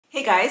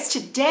guys,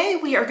 today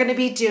we are going to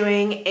be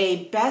doing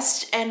a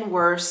best and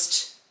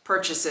worst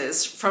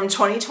purchases from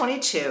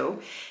 2022,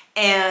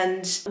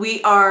 and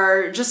we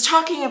are just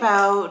talking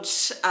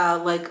about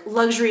like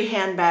luxury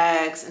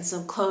handbags and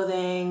some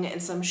clothing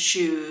and some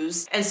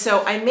shoes. And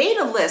so I made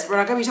a list. We're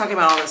not going to be talking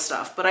about all this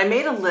stuff, but I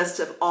made a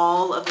list of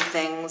all of the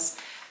things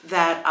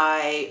that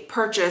I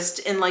purchased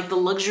in like the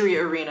luxury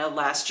arena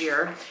last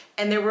year,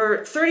 and there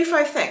were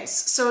 35 things.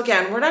 So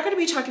again, we're not going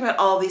to be talking about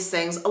all of these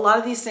things. A lot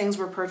of these things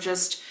were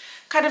purchased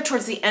kind of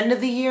towards the end of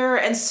the year,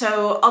 and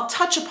so I'll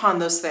touch upon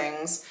those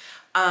things.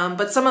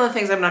 But some of the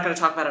things I'm not going to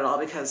talk about at all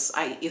because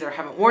I either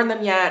haven't worn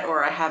them yet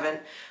or I haven't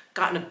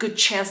gotten a good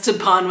chance to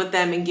bond with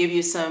them and give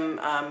you some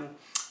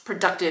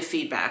productive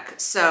feedback.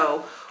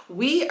 So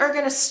we are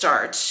going to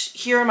start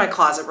here in my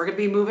closet. We're going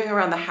to be moving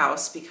around the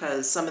house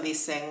because some of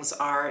these things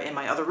are in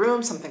my other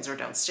room, some things are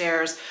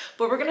downstairs,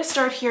 but we're going to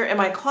start here in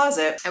my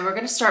closet, and we're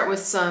going to start with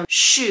some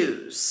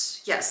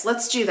shoes. Yes,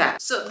 let's do that.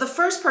 So the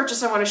first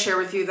purchase I want to share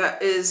with you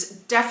that is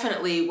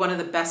definitely one of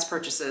the best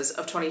purchases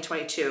of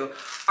 2022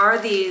 are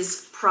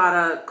these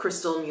Prada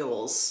Crystal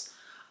Mules.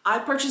 I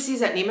purchased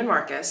these at Neiman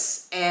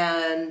Marcus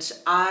and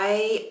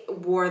I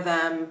wore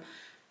them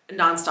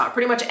nonstop.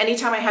 Pretty much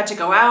anytime I had to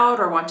go out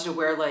or wanted to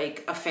wear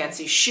like a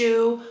fancy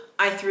shoe,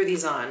 I threw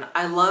these on.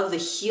 I love the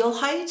heel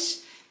height.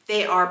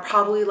 They are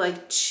probably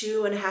like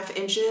 2.5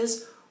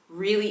 inches,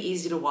 really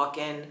easy to walk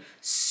in,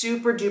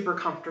 super duper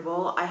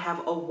comfortable. I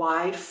have a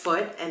wide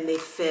foot and they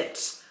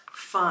fit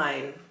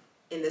fine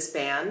in this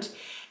band.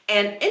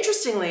 And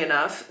interestingly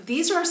enough,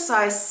 these are a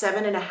size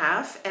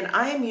 7.5, and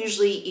I am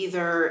usually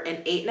either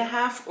an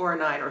 8.5 or a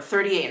 9, or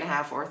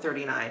 38.5 or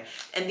 39.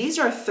 And these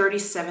are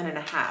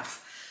 37.5.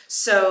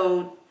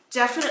 So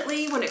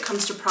definitely when it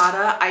comes to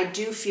Prada, I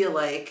do feel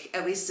like,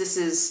 at least this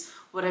is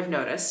what I've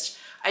noticed,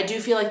 I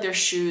do feel like their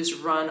shoes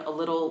run a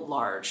little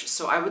large.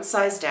 So I would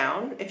size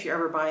down. If you're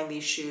ever buying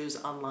these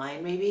shoes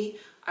online, maybe,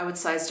 I would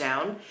size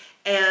down.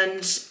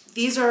 And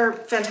these are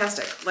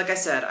fantastic. Like I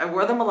said, I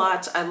wore them a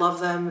lot. I love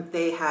them.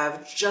 They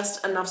have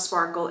just enough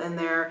sparkle in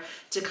there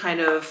to kind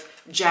of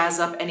jazz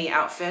up any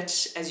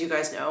outfit. As you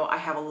guys know, I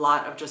have a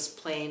lot of just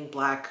plain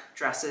black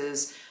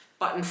dresses,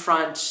 button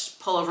front,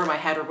 pull over my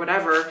head or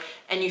whatever,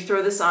 and you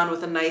throw this on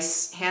with a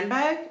nice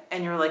handbag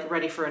and you're like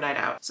ready for a night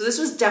out. So this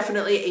was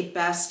definitely a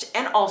best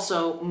and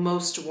also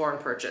most worn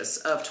purchase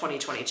of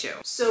 2022.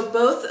 So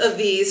both of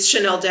these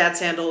Chanel dad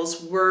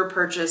sandals were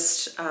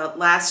purchased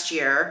last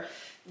year.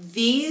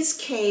 These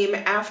came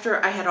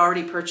after I had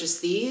already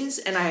purchased these,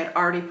 and I had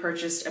already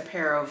purchased a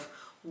pair of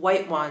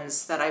white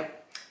ones that I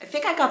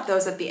think I got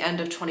those at the end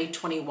of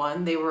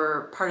 2021. They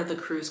were part of the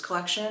cruise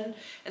collection.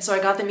 And so I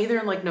got them either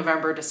in like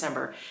November or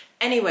December.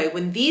 Anyway,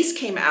 when these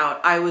came out,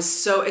 I was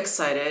so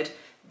excited.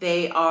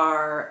 They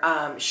are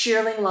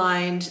shearling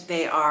lined,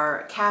 they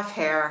are calf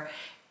hair,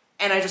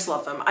 and I just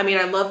love them. I mean,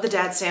 I love the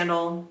dad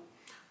sandal.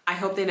 I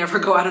hope they never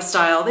go out of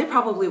style. They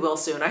probably will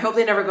soon. I hope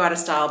they never go out of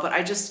style, but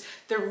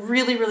they're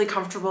really, really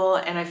comfortable,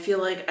 and I feel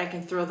like I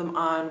can throw them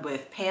on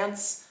with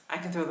pants. I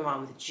can throw them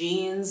on with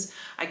jeans.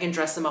 I can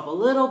dress them up a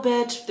little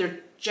bit. They're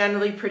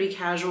generally pretty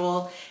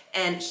casual.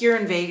 And here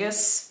in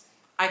Vegas,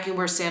 I can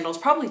wear sandals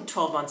probably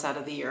 12 months out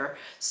of the year.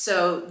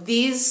 So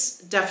these,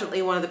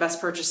 definitely one of the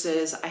best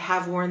purchases. I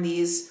have worn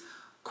these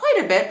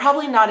quite a bit,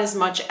 probably not as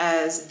much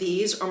as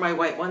these or my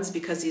white ones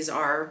because these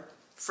are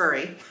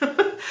furry.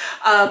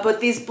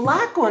 But these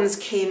black ones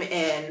came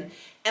in,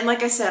 and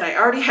like I said, I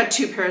already had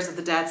 2 pairs of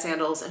the dad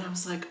sandals, and I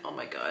was like, oh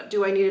my God,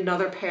 do I need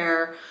another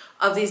pair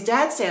of these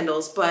dad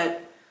sandals?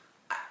 But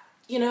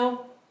you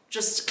know,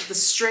 just the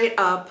straight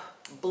up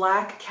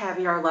black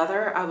caviar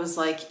leather, I was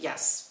like,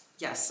 yes,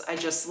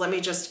 let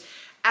me just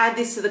add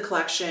these to the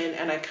collection.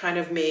 And I kind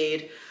of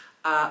made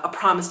a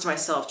promise to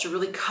myself to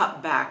really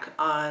cut back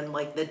on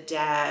like the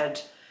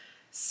dad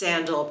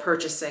sandal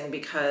purchasing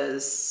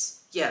because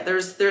yeah,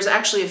 there's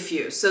actually a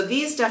few. So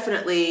these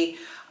definitely,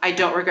 I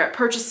don't regret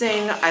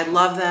purchasing. I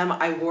love them.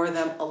 I wore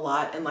them a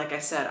lot. And like I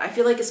said, I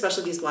feel like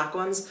especially these black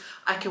ones,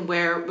 I can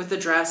wear with a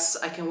dress,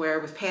 I can wear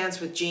with pants,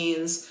 with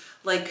jeans,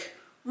 like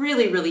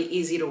really, really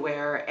easy to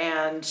wear.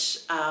 And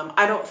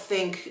I don't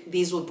think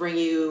these will bring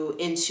you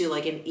into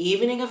like an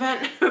evening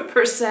event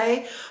per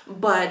se,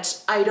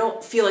 but I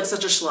don't feel like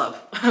such a schlub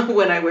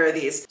when I wear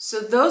these. So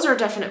those are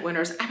definite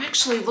winners. I'm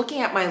actually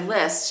looking at my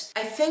list.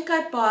 I think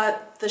I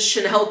bought the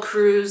Chanel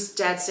Cruise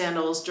dad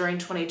sandals during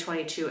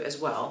 2022 as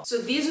well. So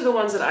these are the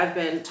ones that I've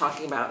been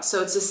talking about.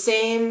 So it's the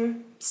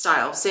same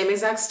style, same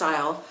exact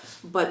style,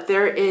 but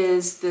there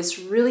is this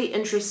really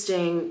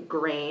interesting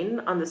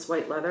grain on this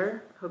white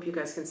leather. Hope you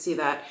guys can see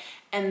that.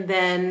 And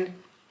then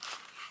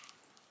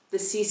the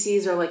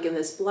CCs are like in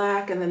this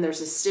black, and then there's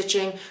a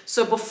stitching.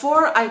 So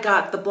before I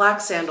got the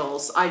black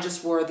sandals, I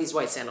just wore these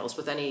white sandals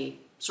with any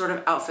sort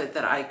of outfit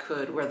that I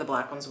could wear the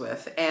black ones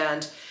with.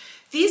 And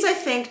these I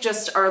think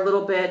just are a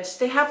little bit,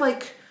 they have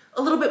like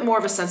a little bit more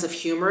of a sense of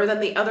humor than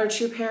the other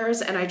 2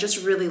 pairs. And I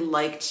just really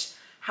liked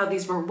how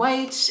these were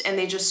white and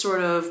they just sort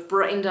of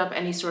brightened up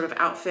any sort of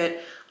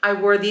outfit. I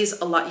wore these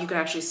a lot. You can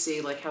actually see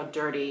like how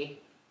dirty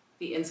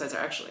the insides are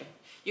actually.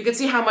 You can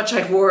see how much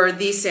I wore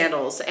these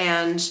sandals,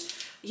 and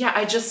Yeah,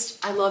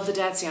 I love the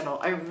dad sandal.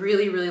 I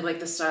really, really like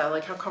the style. I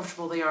like how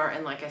comfortable they are.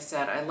 And like I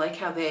said, I like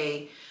how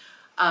they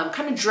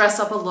kind of dress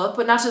up a look,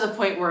 but not to the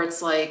point where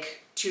it's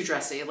like too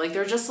dressy. Like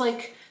they're just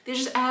like, they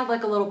just add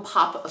like a little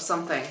pop of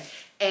something.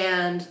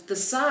 And the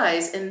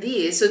size in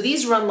these, so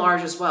these run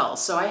large as well.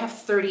 So I have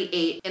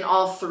 38 in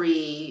all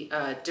three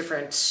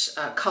different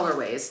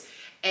colorways.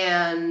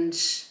 And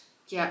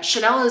yeah,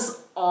 Chanel is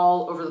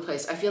all over the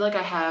place. I feel like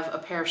I have a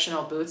pair of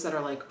Chanel boots that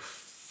are like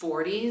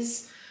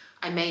 40s.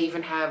 I may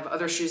even have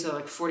other shoes that are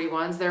like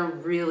 41s. They're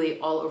really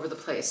all over the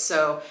place.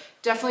 So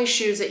definitely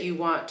shoes that you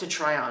want to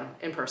try on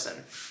in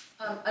person.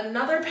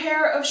 Another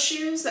pair of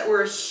shoes that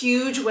were a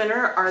huge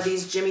winner are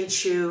these Jimmy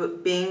Choo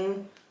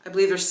Bing, I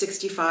believe they're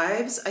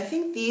 65s. I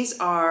think these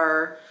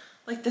are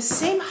like the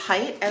same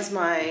height as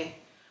my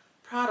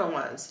Prada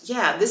ones.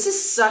 Yeah, this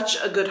is such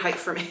a good height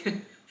for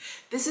me.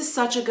 This is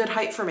such a good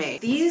height for me.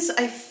 These,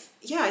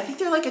 yeah, I think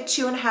they're like a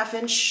 2.5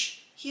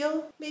 inch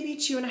heel, maybe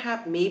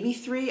 2.5, maybe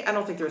 3. I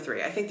don't think they're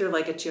 3. I think they're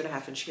like a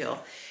 2.5 inch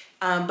heel.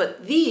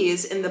 But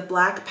these in the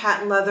black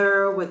patent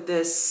leather with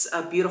this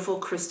beautiful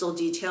crystal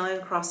detailing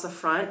across the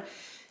front,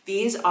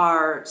 these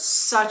are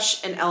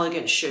such an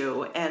elegant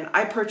shoe. And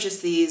I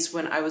purchased these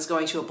when I was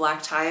going to a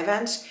black tie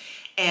event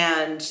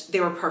and they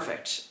were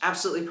perfect,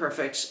 absolutely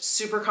perfect.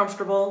 Super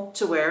comfortable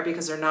to wear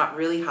because they're not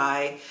really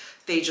high.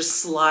 They just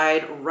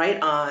slide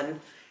right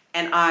on.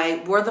 And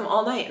I wore them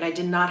all night and I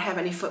did not have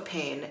any foot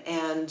pain.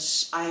 And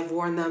I've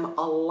worn them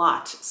a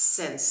lot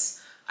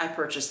since I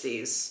purchased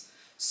these.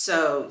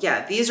 So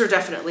yeah, these are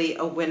definitely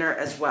a winner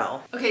as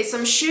well. Okay,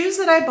 some shoes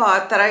that I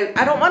bought that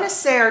I don't want to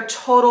say are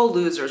total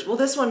losers. Well,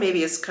 this one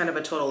maybe is kind of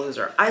a total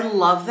loser. I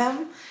love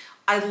them.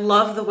 I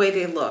love the way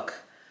they look,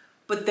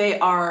 but they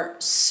are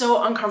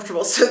so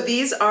uncomfortable. So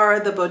these are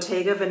the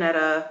Bottega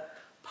Veneta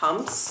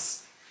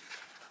pumps.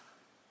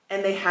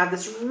 And they have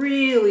this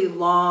really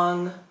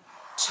long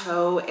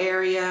toe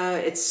area.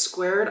 It's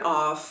squared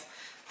off.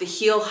 The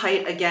heel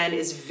height again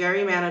is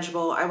very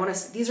manageable. I want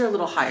to, these are a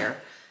little higher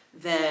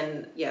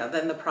than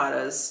the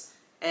Pradas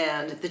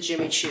and the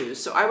Jimmy Choos.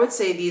 So I would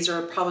say these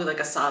are probably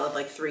like a solid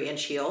like 3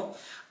 inch heel,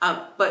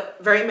 but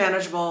very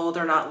manageable.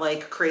 They're not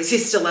like crazy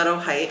stiletto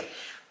height.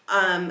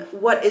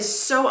 What is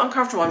so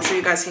uncomfortable, I'm sure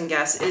you guys can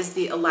guess, is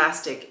the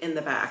elastic in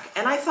the back.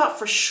 And I thought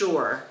for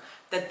sure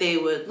that they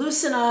would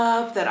loosen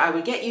up, that I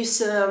would get used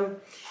to them.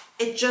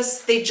 They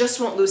just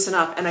won't loosen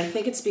up. And I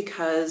think it's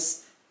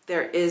because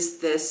there is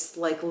this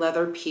like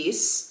leather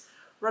piece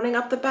running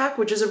up the back,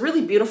 which is a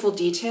really beautiful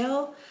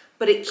detail,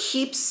 but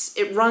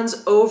it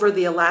runs over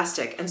the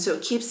elastic. And so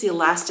it keeps the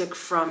elastic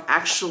from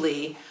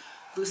actually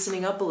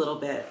loosening up a little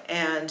bit.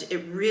 And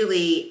it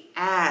really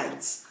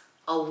adds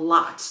a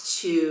lot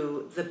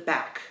to the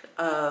back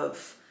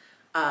of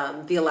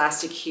the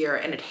elastic here,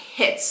 and it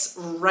hits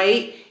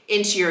right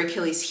into your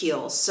Achilles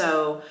heel.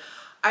 So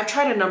I've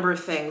tried a number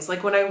of things.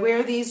 Like when I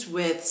wear these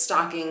with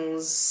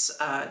stockings,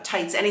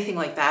 tights, anything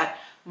like that,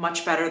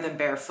 much better than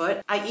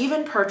barefoot. I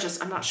even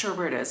purchased, I'm not sure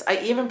where it is, I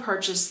even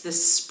purchased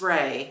this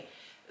spray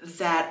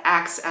that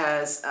acts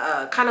as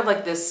kind of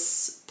like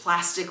this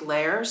plastic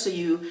layer. So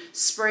you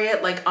spray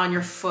it like on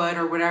your foot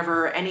or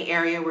whatever, any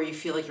area where you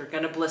feel like you're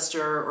gonna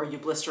blister or you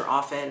blister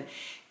often.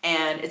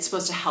 And it's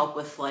supposed to help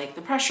with like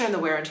the pressure and the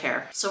wear and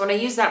tear. So when I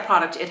used that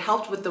product, it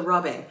helped with the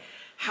rubbing.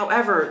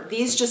 However,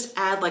 these just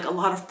add like a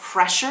lot of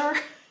pressure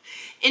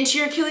into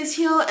your Achilles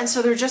heel. And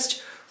so they're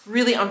just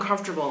really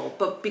uncomfortable.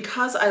 But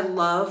because I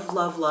love,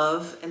 love,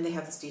 love, and they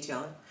have this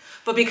detailing,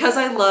 but because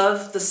I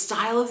love the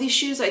style of these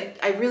shoes,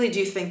 I really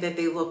do think that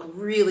they look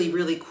really,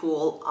 really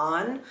cool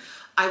on.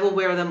 I will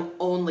wear them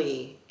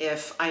only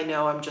if I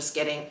know I'm just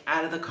getting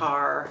out of the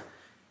car,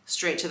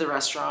 straight to the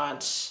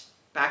restaurant,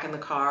 back in the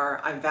car,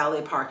 I'm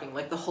valet parking,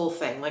 like the whole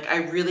thing. Like I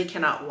really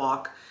cannot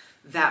walk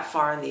that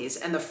far in these.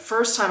 And the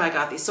first time I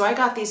got these, so I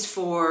got these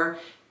for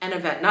an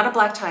event, not a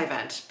black tie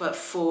event, but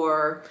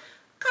for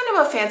kind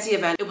of a fancy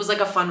event. It was like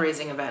a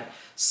fundraising event.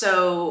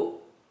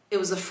 So it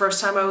was the first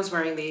time I was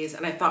wearing these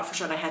and I thought for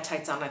sure, and I had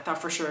tights on, I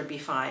thought for sure it'd be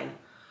fine.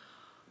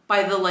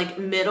 By the like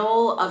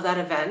middle of that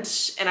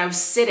event, and I was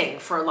sitting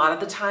for a lot of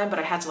the time, but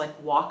I had to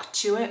like walk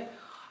to it.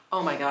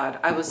 Oh my God,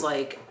 I was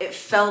like, it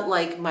felt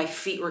like my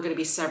feet were gonna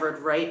be severed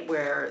right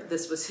where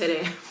this was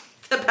hitting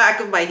the back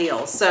of my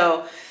heel.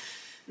 So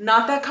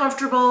not that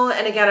comfortable.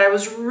 And again, I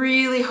was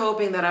really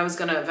hoping that I was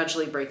gonna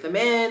eventually break them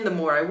in the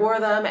more I wore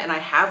them, and I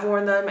have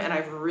worn them and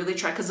I've really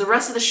tried, because the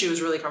rest of the shoe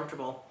is really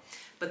comfortable.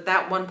 But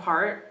that one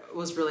part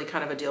was really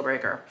kind of a deal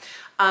breaker.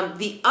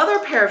 The other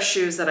pair of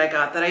shoes that I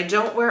got that I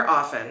don't wear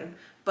often,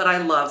 but I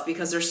love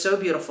because they're so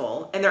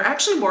beautiful, and they're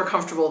actually more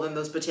comfortable than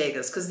those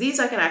Bottegas, because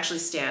these I can actually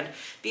stand.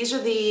 These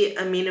are the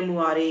Amina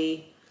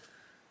Muaddi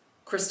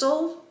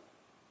crystal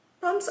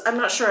pumps. I'm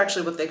not sure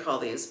actually what they call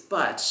these,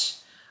 but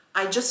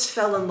I just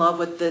fell in love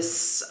with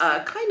this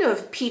kind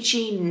of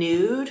peachy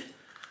nude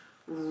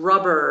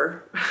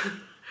rubber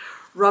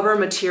rubber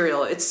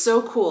material. It's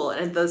so cool,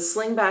 and the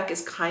slingback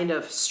is kind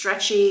of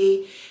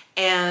stretchy,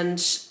 and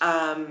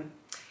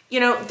you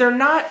know, they're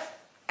not,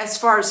 as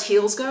far as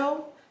heels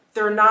go,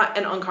 they're not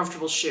an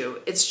uncomfortable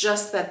shoe. It's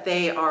just that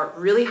they are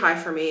really high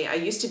for me. I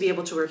used to be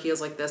able to wear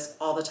heels like this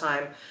all the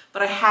time,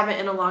 but I haven't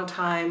in a long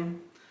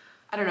time.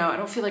 I don't know, I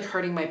don't feel like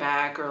hurting my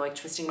back or like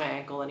twisting my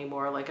ankle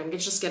anymore. Like I'm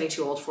just getting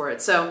too old for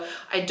it. So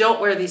I don't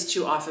wear these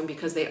too often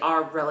because they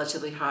are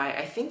relatively high.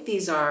 I think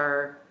these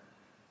are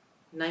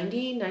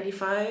 90,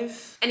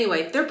 95.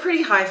 Anyway, they're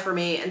pretty high for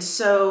me. And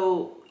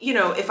so, you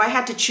know, if I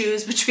had to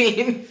choose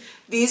between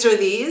these or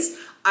these,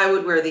 I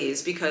would wear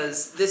these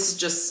because this is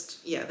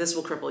just, yeah, this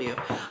will cripple you.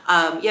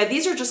 Yeah,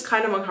 these are just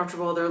kind of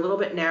uncomfortable. They're a little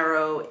bit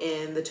narrow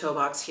in the toe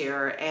box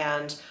here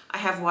and I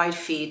have wide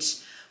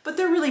feet, but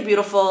they're really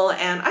beautiful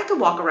and I could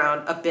walk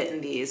around a bit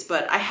in these,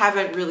 but I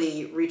haven't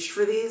really reached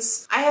for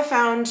these. I have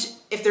found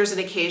if there's an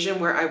occasion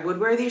where I would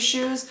wear these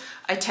shoes,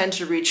 I tend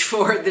to reach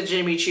for the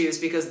Jimmy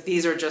Choos because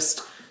these are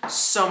just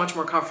so much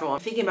more comfortable. I'm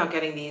thinking about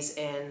getting these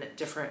in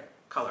different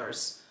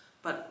colors,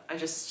 but I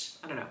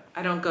don't know.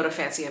 I don't go to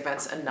fancy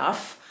events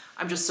enough.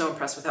 I'm just so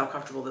impressed with how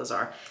comfortable those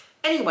are.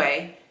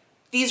 Anyway,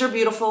 these are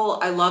beautiful.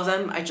 I love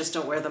them. I just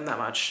don't wear them that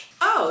much.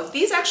 Oh,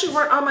 these actually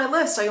weren't on my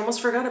list. I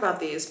almost forgot about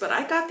these, but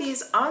I got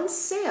these on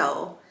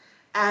sale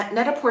at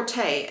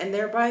Net-a-Porter and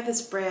they're by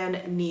this brand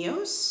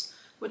Neos,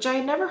 which I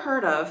had never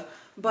heard of,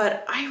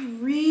 but I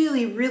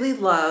really, really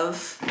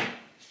love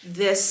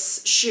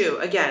this shoe.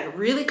 Again,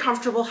 really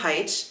comfortable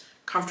height,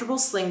 comfortable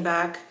sling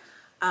back.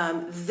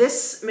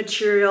 This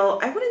material,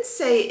 I wouldn't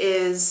say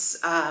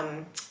is,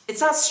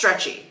 it's not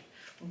stretchy,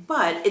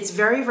 but it's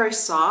very, very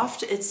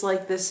soft. It's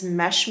like this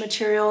mesh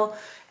material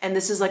and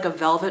this is like a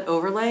velvet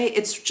overlay.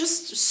 It's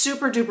just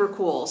super duper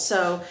cool.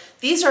 So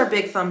these are a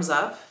big thumbs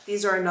up.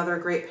 These are another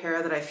great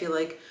pair that I feel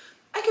like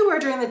I can wear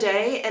during the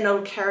day and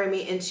it'll carry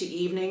me into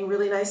evening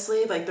really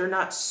nicely. Like they're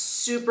not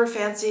super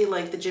fancy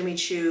like the Jimmy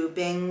Choo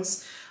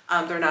Bings.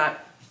 They're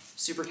not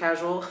super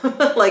casual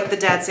like the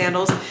dad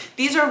sandals.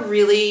 These are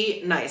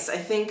really nice. I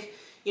think,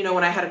 you know,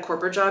 when I had a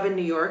corporate job in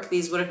New York,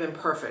 these would have been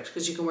perfect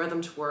because you can wear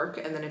them to work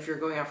and then if you're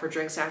going out for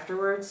drinks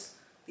afterwards,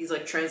 these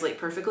like translate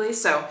perfectly.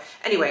 So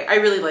anyway, I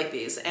really like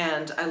these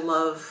and I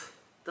love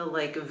the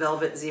like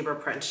velvet zebra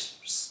print,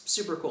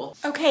 super cool.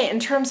 Okay, in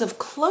terms of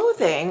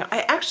clothing,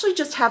 I actually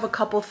just have a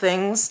couple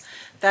things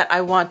that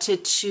I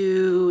wanted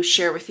to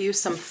share with you,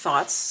 some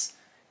thoughts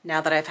now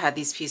that I've had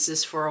these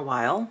pieces for a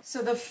while.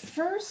 So the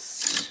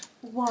first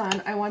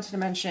one I wanted to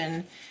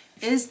mention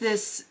is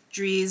this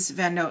Dries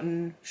Van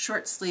Noten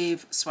short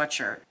sleeve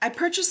sweatshirt. I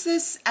purchased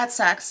this at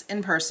Saks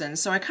in person,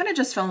 so I kind of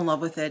just fell in love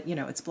with it. You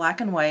know, it's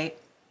black and white,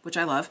 which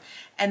I love.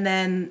 And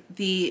then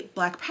the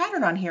black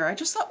pattern on here, I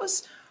just thought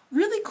was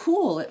really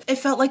cool. It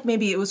felt like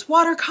maybe it was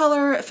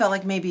watercolor. It felt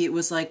like maybe it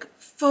was like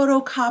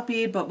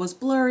photocopied but was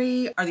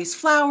blurry. Are these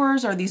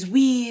flowers? Are these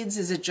weeds?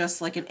 Is it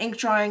just like an ink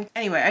drawing?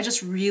 Anyway, I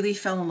just really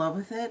fell in love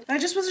with it. I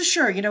just wasn't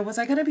sure, you know, was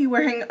I gonna be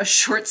wearing a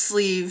short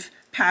sleeve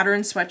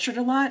pattern sweatshirt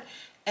a lot?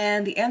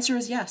 And the answer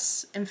is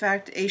yes. In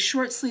fact, a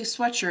short sleeve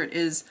sweatshirt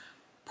is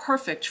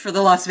perfect for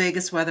the Las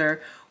Vegas weather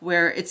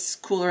where it's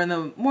cooler in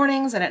the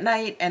mornings and at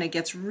night and it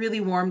gets really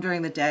warm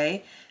during the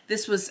day.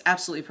 This was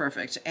absolutely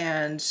perfect.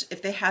 And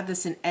if they had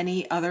this in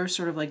any other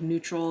sort of like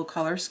neutral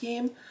color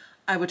scheme,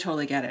 I would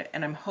totally get it.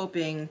 And I'm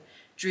hoping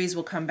Dries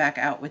will come back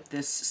out with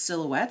this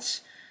silhouette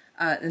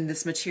in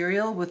this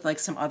material with like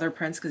some other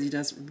prints because he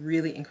does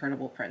really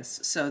incredible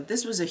prints. So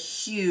this was a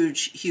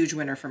huge, huge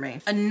winner for me.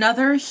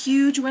 Another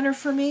huge winner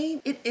for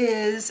me, it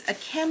is a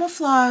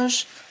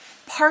Camouflage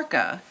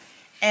Parka.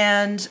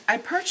 And I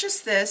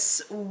purchased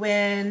this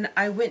when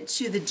I went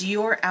to the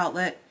Dior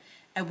outlet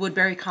at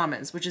Woodbury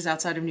Commons, which is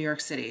outside of New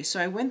York City.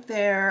 So I went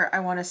there, I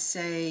want to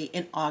say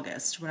in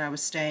August when I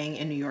was staying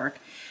in New York.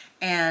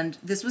 And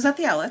this was at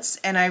the outlets.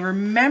 And I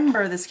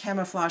remember this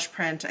camouflage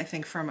print, I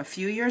think from a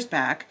few years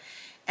back.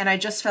 And I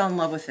just fell in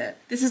love with it.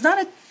 This is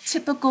not a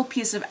typical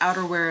piece of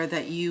outerwear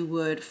that you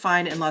would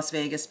find in Las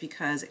Vegas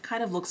because it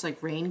kind of looks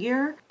like rain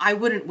gear. I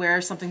wouldn't wear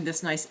something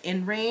this nice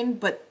in rain,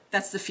 but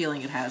that's the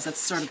feeling it has. That's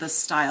sort of the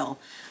style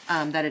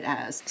that it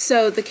has.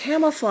 So the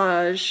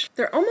camouflage,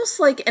 they're almost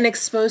like an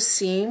exposed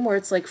seam where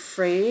it's like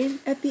frayed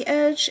at the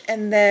edge,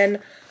 and then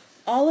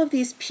all of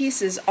these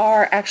pieces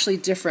are actually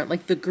different.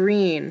 Like the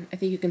green, I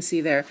think you can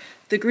see there,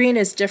 the green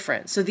is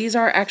different. So these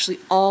are actually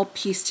all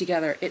pieced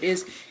together. It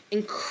is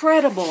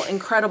incredible,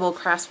 incredible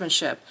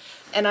craftsmanship.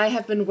 And I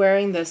have been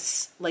wearing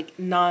this like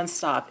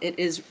nonstop. It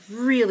is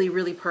really,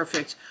 really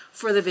perfect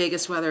for the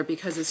Vegas weather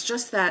because it's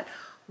just that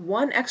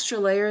one extra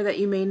layer that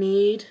you may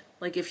need,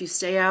 like if you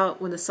stay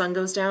out when the sun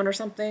goes down or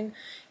something.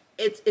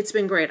 It's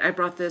been great. I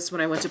brought this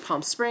when I went to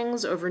Palm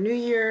Springs over New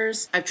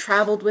Year's. I've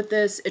traveled with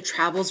this. It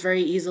travels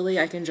very easily.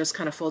 I can just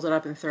kind of fold it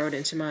up and throw it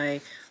into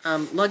my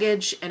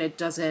luggage and it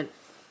doesn't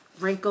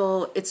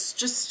wrinkle. It's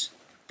just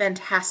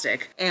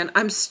fantastic. And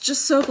I'm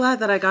just so glad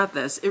that I got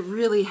this. It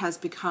really has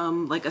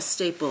become like a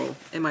staple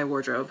in my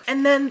wardrobe.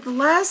 And then the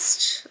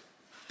last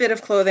bit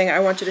of clothing I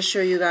wanted to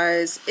show you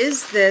guys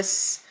is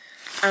this,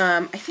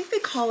 I think they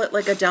call it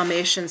like a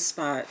Dalmatian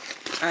spot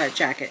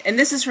jacket. And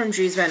this is from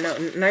Dries Van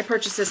Noten. And I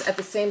purchased this at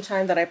the same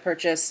time that I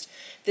purchased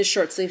this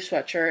short sleeve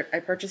sweatshirt. I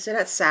purchased it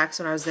at Saks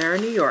when I was there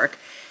in New York.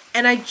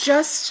 And I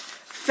just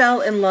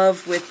fell in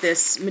love with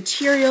this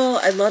material.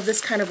 I love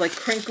this kind of like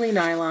crinkly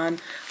nylon.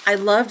 I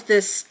loved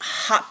this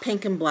hot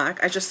pink and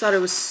black. I just thought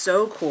it was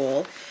so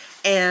cool.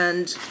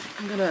 And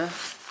I'm gonna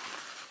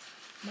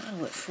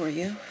model it for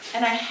you.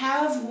 And I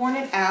have worn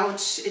it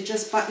out. It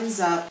just buttons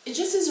up. It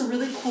just is a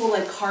really cool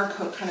like car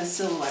coat kind of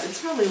silhouette.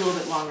 It's probably a little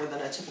bit longer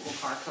than a typical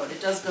car coat. It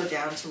does go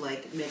down to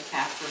like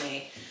mid-calf for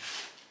me.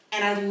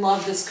 And I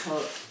love this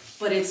coat,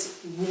 but it's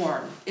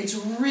warm. It's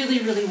really,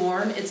 really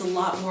warm. It's a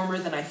lot warmer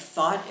than I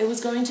thought it was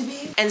going to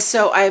be. And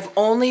so I've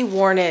only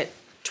worn it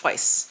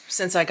twice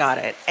since I got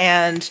it.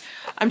 And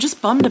I'm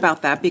just bummed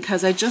about that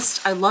because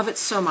I love it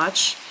so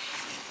much.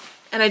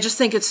 And I just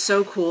think it's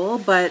so cool,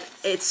 but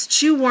it's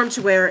too warm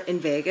to wear in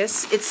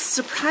Vegas. It's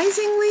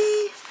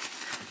surprisingly,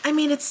 I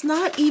mean, it's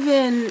not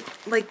even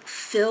like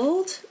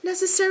filled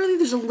necessarily.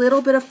 There's a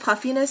little bit of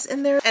puffiness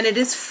in there and it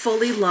is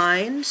fully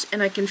lined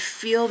and I can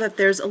feel that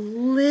there's a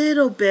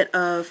little bit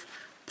of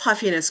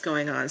puffiness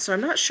going on. So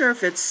I'm not sure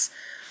if it's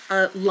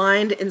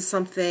lined in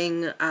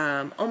something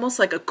almost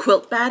like a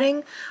quilt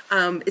batting.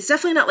 It's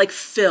definitely not like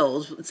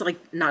filled. It's like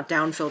not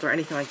down filled or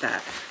anything like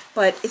that.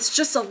 But it's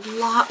just a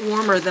lot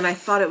warmer than I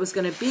thought it was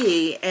going to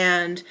be,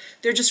 and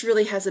there just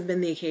really hasn't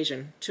been the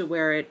occasion to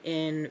wear it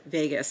in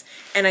Vegas.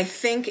 And I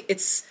think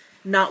it's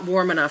not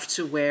warm enough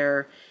to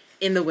wear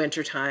in the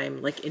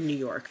wintertime, like in New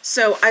York.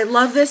 So I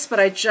love this, but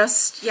I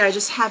just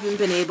haven't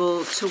been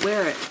able to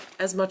wear it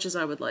as much as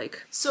I would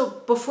like.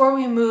 So before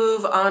we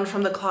move on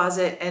from the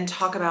closet and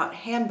talk about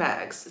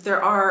handbags,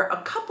 there are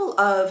a couple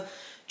of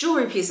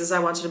jewelry pieces I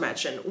wanted to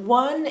mention.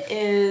 One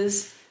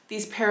is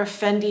these pair of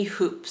Fendi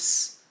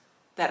hoops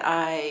that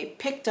I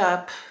picked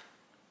up,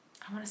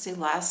 I want to say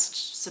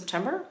last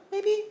September,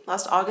 maybe?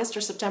 Last August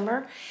or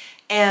September.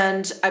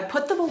 And I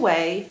put them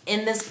away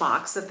in this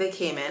box that they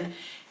came in,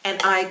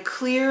 and I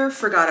clear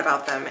forgot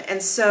about them.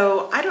 And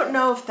so I don't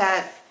know if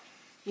that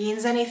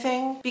means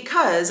anything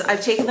because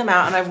I've taken them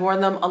out and I've worn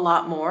them a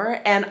lot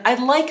more, and I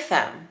like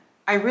them.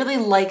 I really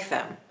like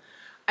them.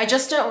 I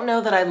just don't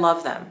know that I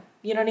love them.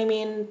 You know what I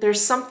mean?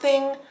 There's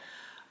something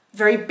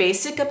very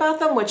basic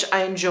about them, which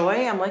I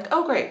enjoy. I'm like,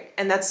 oh great.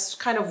 And that's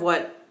kind of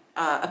what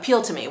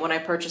appealed to me when I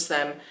purchased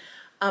them.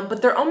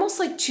 But they're almost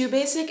like too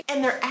basic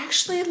and they're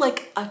actually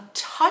like a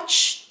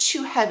touch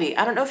too heavy.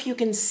 I don't know if you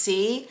can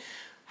see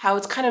how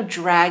it's kind of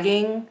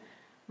dragging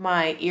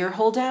my ear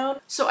hole down.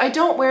 So I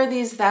don't wear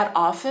these that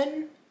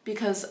often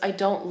because I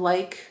don't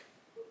like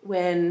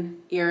when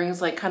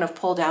earrings like kind of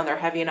pull down. They're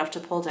heavy enough to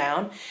pull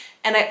down.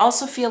 And I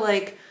also feel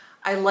like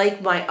I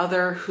like my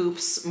other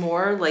hoops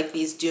more, like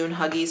these Dune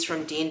Huggies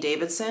from Dean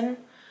Davidson.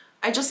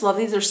 I just love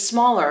these. They're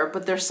smaller,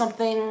 but there's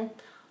something,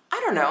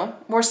 I don't know,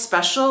 more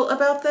special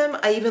about them.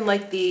 I even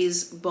like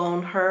these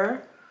Bone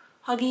Her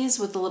Huggies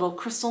with the little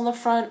crystal in the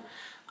front.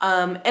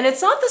 And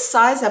it's not the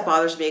size that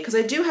bothers me because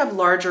I do have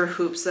larger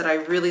hoops that I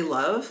really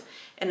love.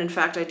 And in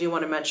fact, I do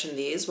want to mention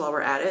these while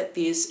we're at it,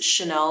 these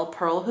Chanel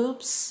pearl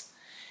hoops.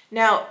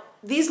 Now,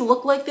 these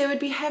look like they would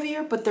be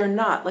heavier, but they're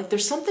not. Like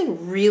there's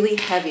something really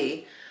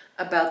heavy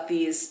about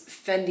these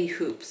Fendi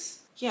hoops.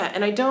 Yeah,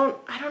 and I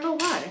don't know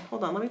why.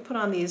 Hold on, let me put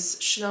on these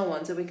Chanel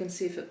ones and we can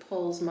see if it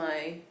pulls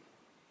my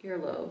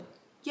earlobe.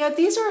 Yeah,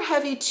 these are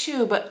heavy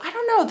too, but I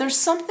don't know, there's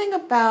something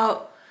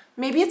about,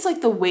 maybe it's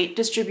like the weight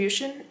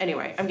distribution.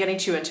 Anyway, I'm getting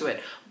too into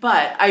it,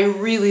 but I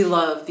really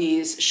love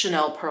these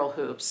Chanel pearl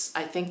hoops.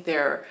 I think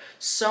they're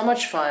so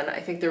much fun.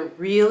 I think they're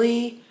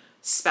really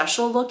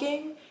special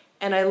looking,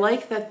 and I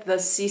like that the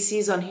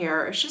CCs on here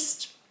are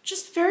just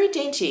very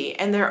dainty,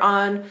 and they're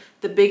on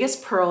the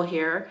biggest pearl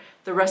here.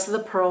 The rest of the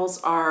pearls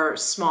are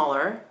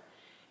smaller,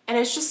 and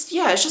it's just,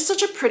 yeah, it's just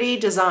such a pretty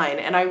design,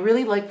 and I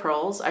really like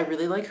pearls. I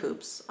really like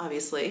hoops,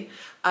 obviously.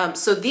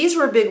 So these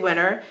were a big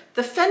winner.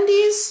 The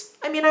Fendis,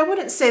 I mean, I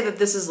wouldn't say that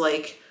this is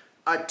like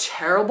a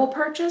terrible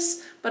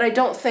purchase, but I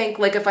don't think,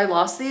 like if I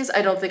lost these,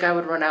 I don't think I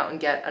would run out and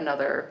get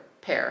another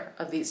pair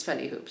of these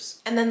Fendi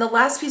hoops. And then the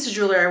last piece of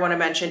jewelry I want to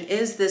mention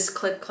is this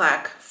Clic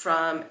Clac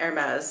from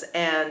Hermes,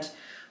 and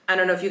I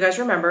don't know if you guys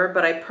remember,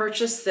 but I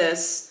purchased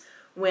this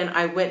when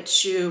I went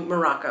to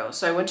Morocco.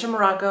 So I went to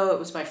Morocco, it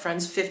was my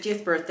friend's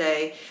 50th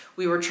birthday.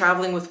 We were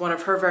traveling with one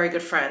of her very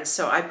good friends.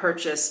 So I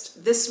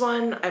purchased this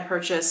one, I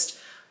purchased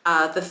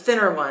the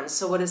thinner one.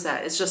 So what is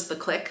that? It's just the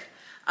Clic.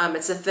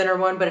 It's a thinner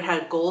one, but it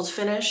had a gold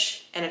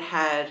finish and it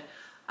had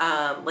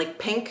like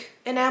pink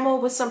enamel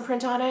with some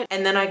print on it.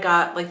 And then I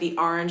got like the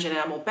orange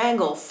enamel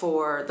bangle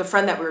for the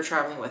friend that we were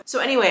traveling with. So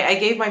anyway, I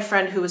gave my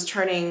friend who was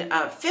turning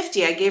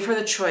 50, I gave her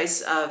the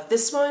choice of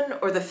this one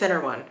or the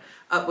thinner one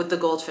with the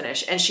gold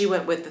finish, and she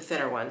went with the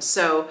thinner one.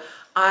 So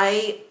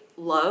I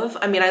love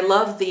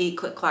the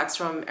Clic Clacs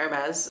from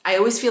Hermes. I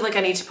always feel like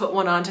I need to put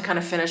one on to kind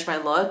of finish my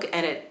look,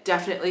 and it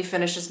definitely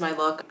finishes my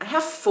look. I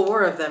have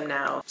 4 of them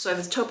now. So I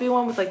have this taupey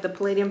one with like the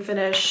palladium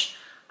finish.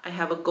 I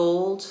have a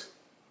gold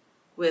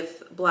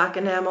with black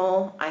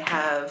enamel. I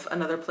have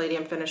another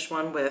palladium finished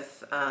one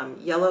with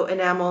yellow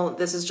enamel.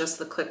 This is just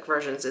the Clic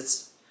versions.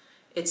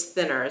 It's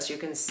thinner, as you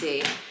can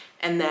see.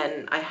 And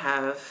then I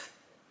have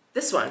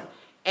this one.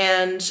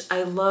 And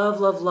I love,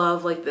 love,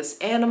 love like this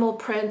animal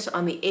print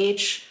on the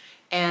H.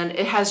 And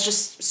it has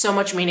just so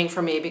much meaning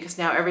for me because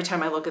now every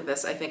time I look at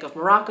this, I think of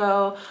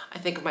Morocco. I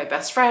think of my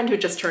best friend who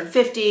just turned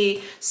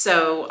 50.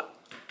 So,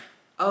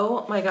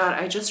 oh my God,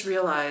 I just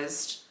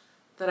realized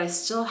that I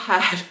still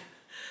had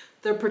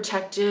the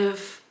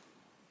protective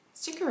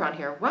sticker on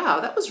here.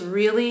 Wow, that was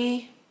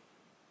really,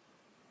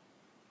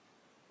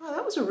 wow,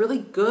 that was a really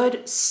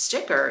good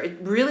sticker. It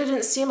really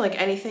didn't seem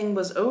like anything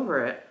was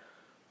over it.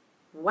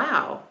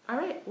 Wow. All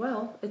right,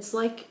 well, it's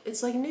like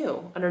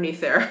new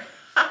underneath there.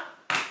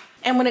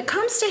 And when it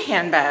comes to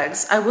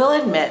handbags, I will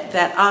admit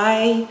that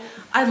I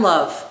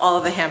love all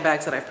of the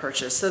handbags that I've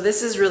purchased. So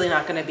this is really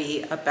not gonna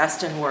be a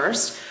best and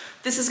worst.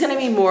 This is gonna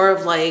be more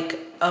of like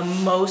a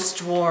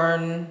most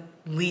worn,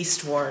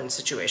 least worn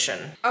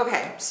situation.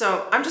 Okay,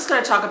 so I'm just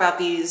gonna talk about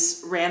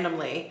these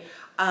randomly.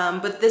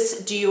 But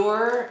this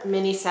Dior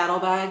mini saddle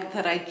bag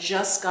that I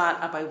just got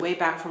on my way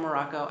back from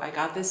Morocco, I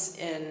got this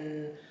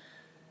in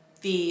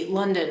the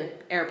London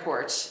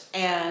airport.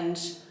 And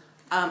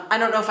I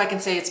don't know if I can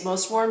say it's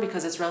most worn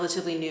because it's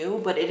relatively new,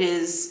 but it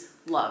is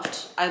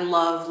loved. I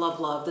love, love,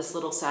 love this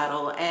little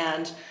saddle.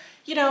 And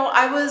you know,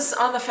 I was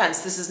on the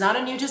fence. This is not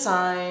a new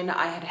design.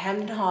 I had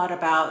hemmed and hawed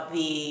about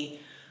the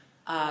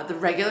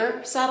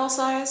regular saddle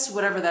size,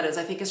 whatever that is.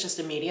 I think it's just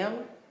a medium.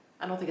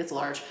 I don't think it's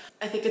large.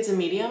 I think it's a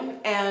medium.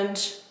 And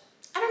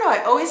I don't know,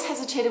 I always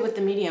hesitated with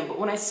the medium, but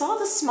when I saw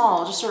the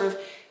small just sort of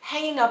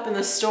hanging up in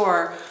the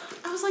store,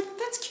 I was like,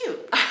 that's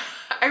cute.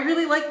 I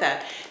really like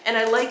that. And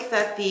I like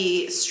that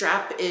the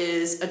strap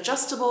is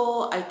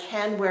adjustable. I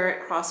can wear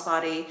it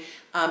crossbody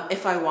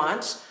if I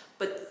want,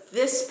 but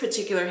this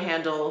particular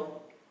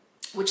handle,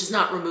 which is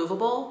not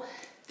removable,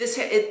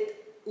 it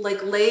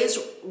like lays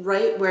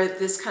right where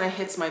this kind of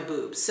hits my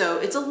boob. So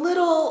it's a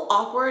little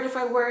awkward if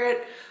I wear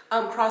it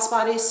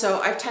crossbody.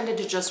 So I've tended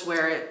to just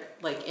wear it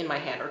like in my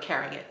hand or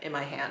carrying it in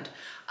my hand.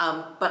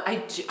 But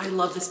I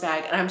love this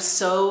bag and I'm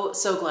so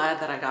glad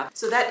that I got it.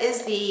 So that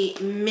is the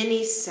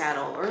mini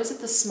saddle, or is it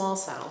the small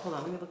saddle? Hold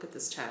on, let me look at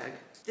this tag.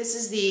 This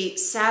is the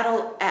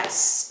saddle S,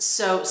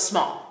 so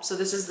small. So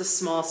this is the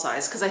small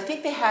size because I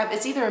think they have,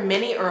 it's either a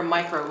mini or a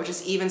micro, which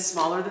is even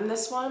smaller than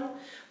this one,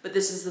 but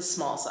this is the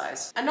small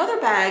size. Another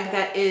bag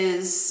that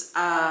is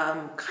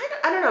kind of,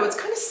 I don't know, it's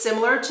kind of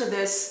similar to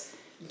this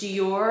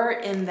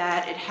Dior in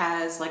that it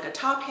has like a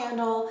top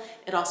handle,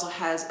 it also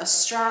has a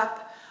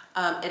strap,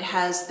 it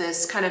has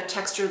this kind of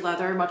textured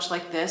leather, much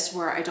like this,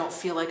 where I don't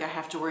feel like I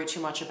have to worry too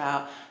much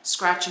about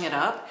scratching it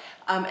up.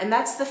 And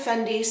that's the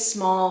Fendi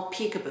small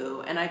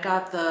Pkwy, and I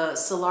got the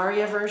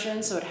Solaria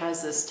version, so it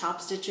has this top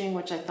stitching,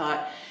 which I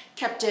thought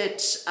kept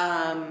it,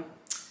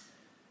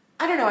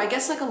 I don't know, I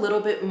guess like a little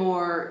bit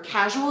more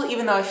casual,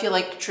 even though I feel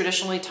like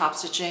traditionally top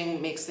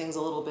stitching makes things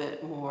a little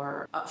bit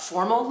more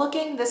formal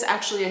looking. This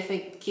actually, I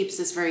think, keeps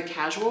this very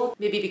casual,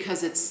 maybe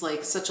because it's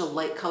like such a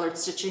light colored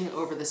stitching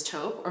over this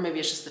taupe, or maybe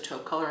it's just the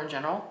taupe color in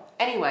general.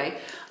 Anyway,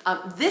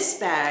 this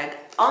bag,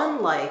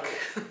 unlike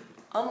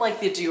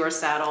the Dior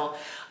saddle,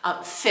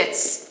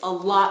 fits a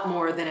lot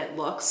more than it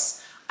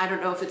looks. I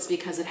don't know if it's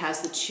because it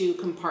has the two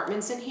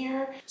compartments in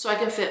here, so I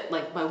can fit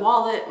like my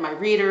wallet, my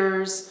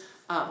readers,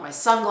 my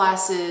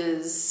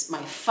sunglasses,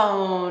 my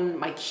phone,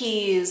 my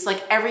keys,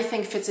 like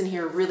everything fits in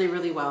here really,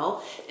 really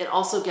well. It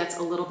also gets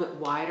a little bit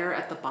wider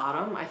at the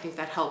bottom. I think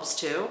that helps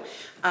too.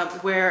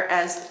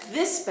 Whereas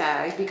this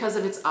bag, because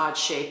of its odd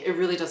shape, it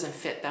really doesn't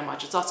fit that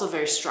much. It's also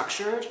very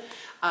structured,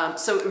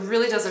 so it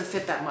really doesn't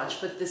fit that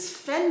much. But this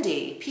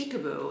Fendi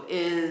Pkwy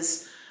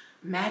is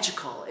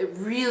magical. It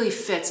really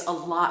fits a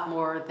lot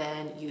more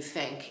than you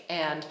think.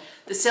 And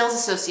the sales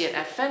associate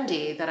at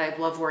Fendi that I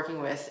love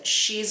working with,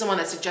 she's the one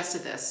that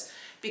suggested this,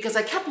 because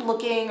I kept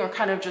looking or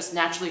kind of just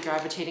naturally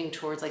gravitating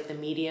towards like the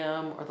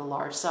medium or the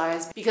large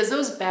size, because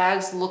those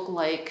bags look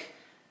like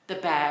the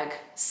bag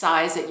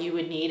size that you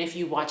would need if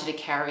you wanted to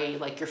carry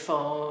like your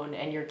phone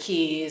and your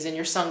keys and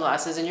your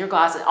sunglasses and your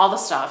glasses, all the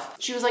stuff.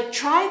 She was like,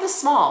 try the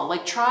small,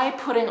 like try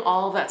putting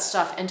all of that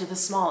stuff into the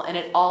small, and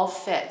it all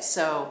fits.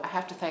 So I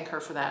have to thank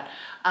her for that.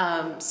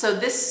 So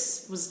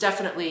this was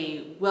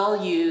definitely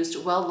well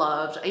used, well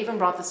loved. I even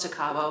brought this to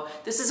Cabo.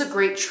 This is a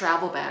great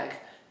travel bag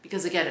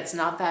because again, it's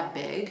not that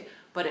big,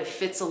 but it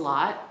fits a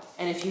lot.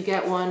 And if you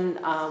get one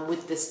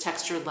with this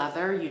textured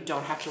leather, you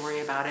don't have to worry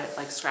about it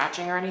like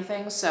scratching or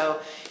anything. So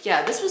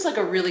yeah, this was like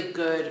a really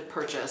good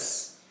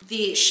purchase.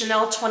 The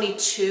Chanel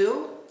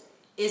 22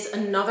 is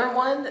another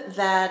one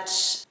that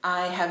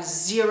I have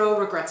zero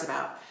regrets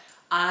about.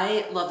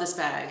 I love this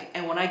bag,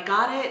 and when I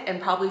got it,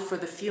 and probably for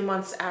the few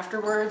months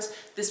afterwards,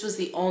 this was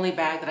the only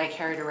bag that I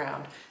carried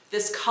around.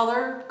 This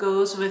color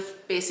goes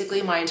with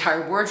basically my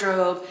entire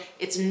wardrobe.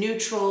 It's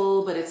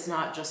neutral, but it's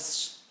not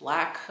just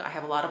black. I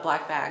have a lot of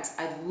black bags.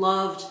 I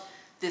loved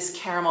this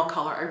caramel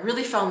color. I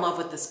really fell in love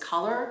with this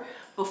color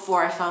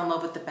before I fell in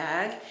love with the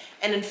bag.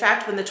 And in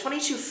fact, when the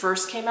 22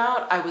 first came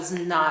out, I was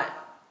not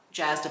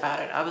jazzed about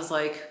it. I was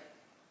like,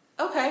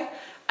 okay.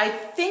 I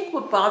think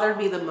what bothered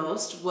me the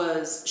most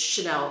was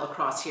Chanel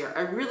across here.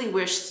 I really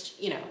wished,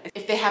 you know,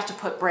 if they have to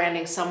put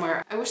branding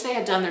somewhere, I wish they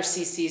had done their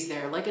CCs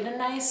there, like in a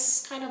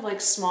nice kind of like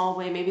small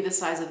way, maybe the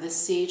size of this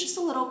C, just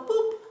a little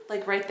boop,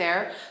 like right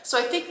there. So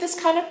I think this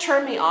kind of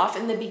turned me off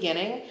in the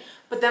beginning,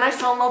 but then I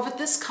fell in love with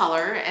this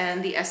color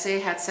and the SA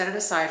had set it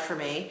aside for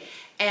me.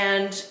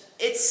 And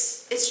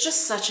it's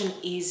just such an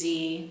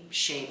easy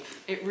shape.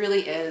 It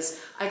really is.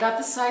 I got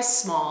the size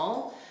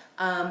small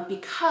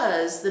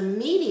because the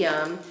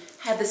medium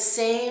had the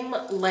same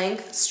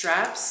length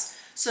straps.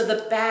 So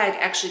the bag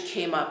actually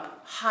came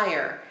up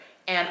higher.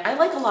 And I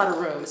like a lot of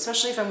room,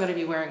 especially if I'm gonna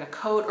be wearing a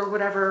coat or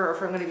whatever, or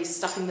if I'm gonna be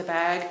stuffing the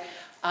bag.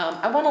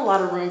 I want a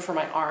lot of room for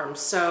my arms.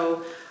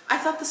 So I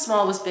thought the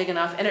small was big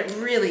enough, and it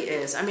really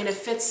is. I mean, it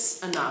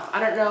fits enough.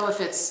 I don't know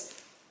if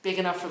it's big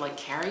enough for like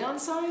carry-on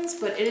size,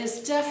 but it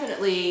is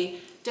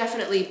definitely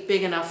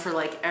big enough for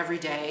like every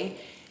day.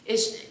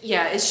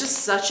 It's just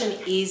such an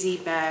easy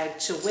bag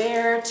to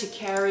wear, to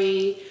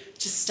carry,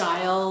 to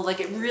style. Like,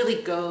 it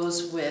really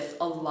goes with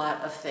a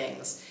lot of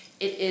things.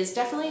 It is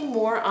definitely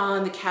more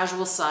on the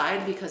casual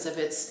side because of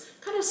its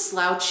kind of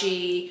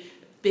slouchy,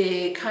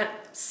 big, kind of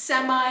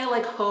semi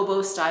like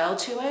hobo style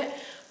to it.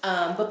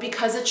 But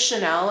because it's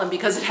Chanel and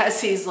because it has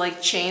these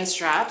like chain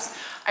straps,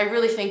 I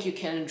really think you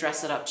can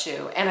dress it up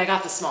too. And I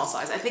got the small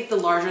size. I think the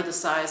larger the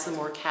size, the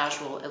more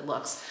casual it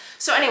looks.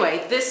 So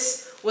anyway,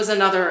 this was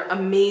another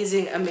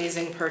amazing,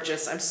 amazing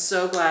purchase. I'm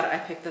so glad I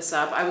picked this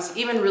up. I was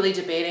even really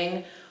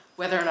debating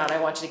whether or not I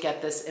wanted to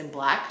get this in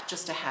black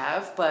just to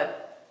have,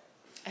 but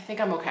I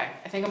think I'm okay.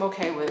 I think I'm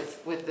okay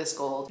with this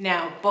gold.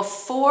 Now,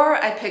 before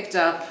I picked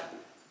up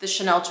the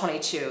Chanel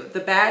 22, the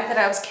bag that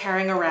I was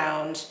carrying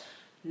around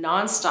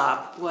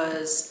nonstop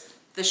was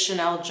the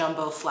Chanel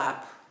Jumbo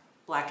Flap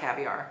Black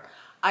Caviar.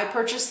 I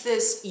purchased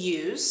this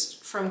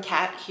used from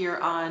Kat here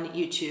on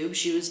YouTube.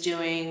 She was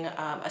doing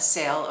a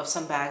sale of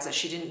some bags that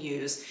she didn't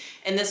use,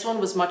 and this one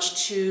was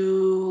much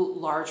too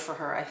large for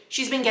her.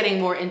 She's been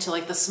getting more into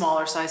like the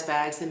smaller size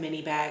bags, the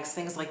mini bags,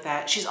 things like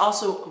that. She's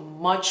also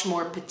much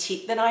more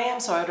petite than I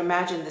am, so I would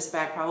imagine this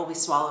bag probably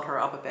swallowed her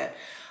up a bit.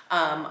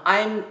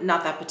 I'm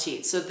not that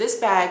petite, so this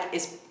bag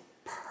is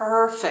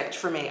perfect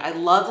for me. I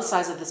love the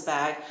size of this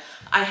bag.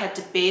 I had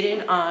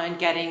debated on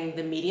getting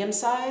the medium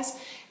size.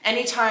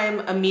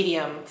 Anytime a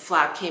medium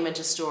flap came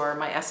into store,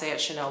 my SA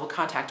at Chanel would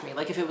contact me,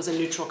 like if it was a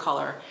neutral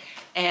color.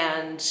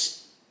 And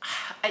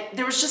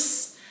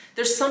there's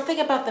something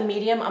about the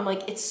medium, I'm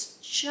like, it's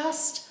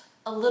just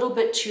a little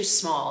bit too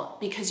small,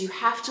 because you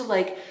have to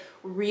like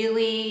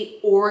really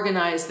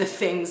organize the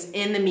things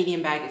in the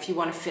medium bag if you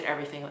want to fit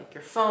everything, like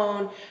your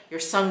phone, your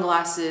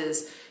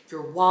sunglasses,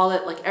 your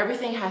wallet, like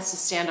everything has to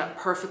stand up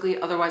perfectly,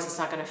 otherwise it's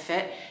not going to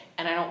fit.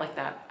 And I don't like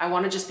that. I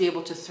want to just be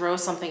able to throw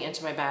something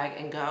into my bag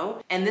and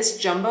go. And this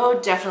jumbo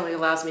definitely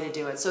allows me to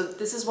do it. So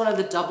this is one of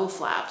the double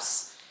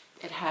flaps.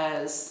 It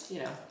has, you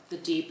know, the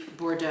deep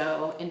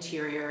Bordeaux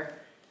interior,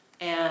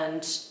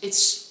 and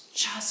it's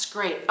just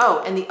great.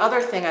 Oh, and the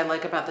other thing I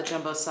like about the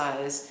jumbo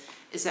size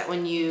is that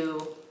when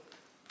you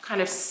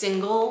kind of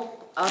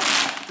single up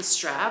the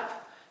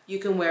strap, you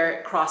can wear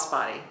it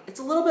crossbody.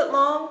 It's a little bit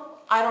long.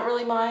 I don't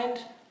really mind.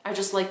 I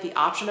just like the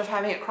option of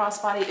having it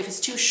crossbody. If it's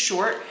too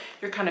short,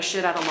 you're kind of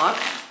shit out of luck.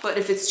 But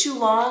if it's too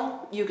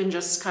long, you can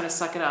just kind of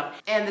suck it up.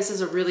 And this is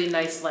a really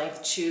nice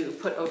length to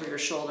put over your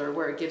shoulder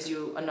where it gives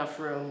you enough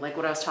room, like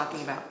what I was talking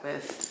about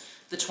with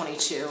the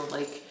 22.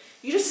 Like,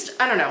 you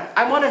just, I don't know.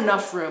 I want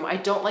enough room. I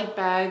don't like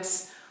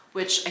bags,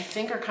 which I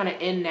think are kind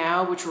of in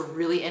now, which were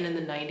really in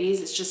the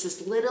 90s. It's just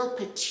this little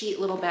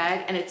petite little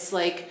bag. And it's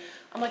like,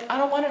 I'm like, I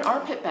don't want an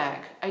armpit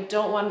bag. I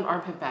don't want an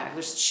armpit bag.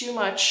 There's too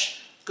much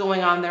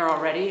going on there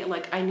already.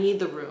 Like, I need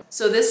the room.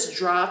 So this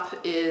drop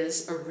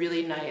is a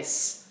really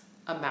nice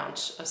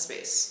amount of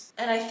space.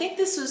 And I think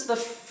this was the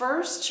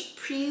first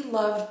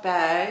pre-loved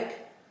bag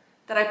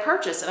that I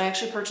purchased, and I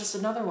actually purchased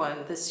another one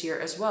this year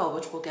as well,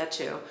 which we'll get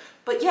to.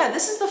 But yeah,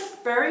 this is the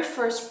very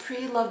first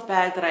pre-loved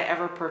bag that I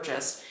ever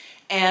purchased,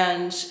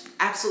 and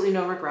absolutely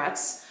no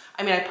regrets.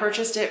 I mean, I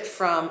purchased it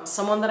from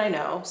someone that I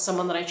know,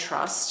 someone that I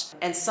trust,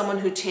 and someone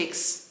who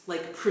takes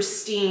like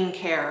pristine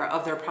care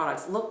of their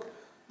products.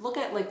 Look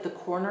at like the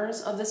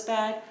corners of this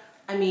bag.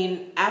 I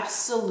mean,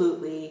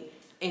 absolutely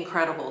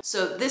incredible.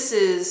 So this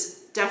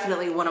is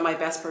definitely one of my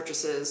best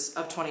purchases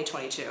of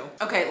 2022.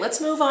 Okay, let's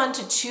move on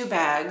to two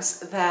bags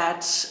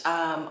that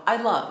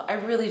I love. I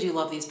really do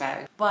love these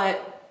bags.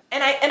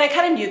 And I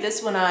kind of knew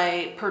this when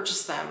I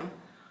purchased them,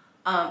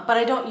 but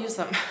I don't use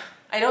them.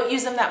 I don't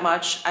use them that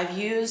much. I've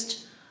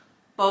used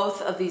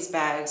both of these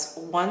bags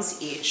once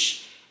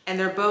each, and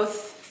they're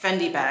both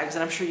Fendi bags,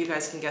 and I'm sure you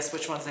guys can guess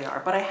which ones they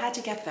are, but I had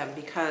to get them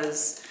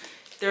because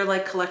they're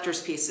like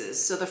collector's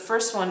pieces. So the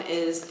first one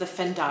is the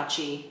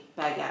Fendace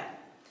Baguette.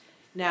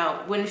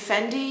 Now, when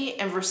Fendi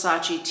and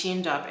Versace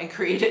teamed up and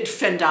created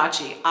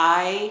Fendace,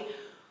 I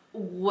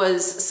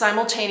was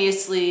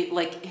simultaneously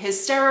like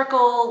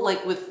hysterical,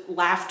 like with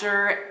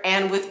laughter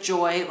and with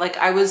joy. Like,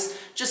 I was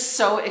just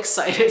so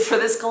excited for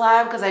this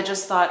collab because I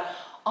just thought,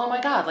 oh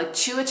my God, like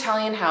two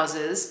Italian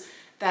houses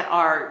that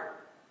are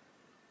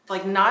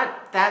like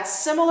not that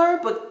similar,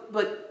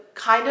 but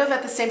kind of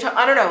at the same time.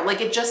 I don't know, like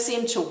it just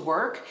seemed to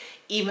work,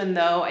 even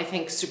though I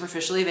think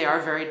superficially they are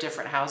very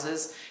different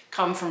houses,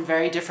 come from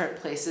very different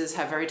places,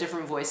 have very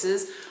different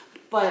voices.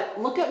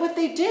 But look at what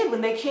they did when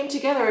they came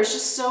together. It's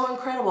just so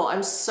incredible.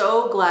 I'm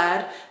so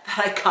glad that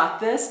I got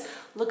this.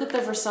 Look at the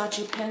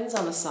Versace pins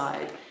on the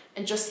side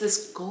and just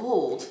this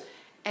gold.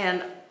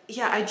 And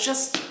yeah,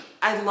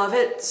 I love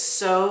it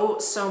so,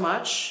 so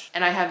much.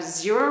 And I have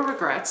zero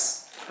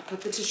regrets. I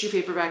put the tissue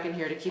paper back in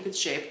here to keep its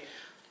shape,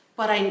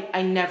 but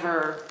I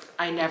never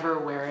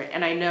wear it.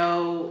 And I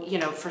know, you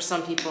know, for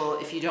some people,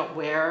 if you don't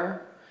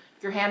wear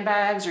your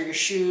handbags or your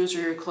shoes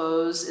or your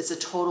clothes, it's a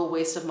total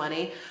waste of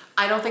money.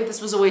 I don't think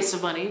this was a waste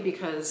of money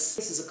because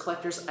this is a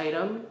collector's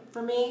item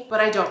for me, but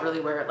I don't really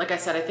wear it. Like I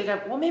said, I think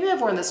well, maybe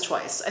I've worn this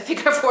twice. I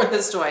think I've worn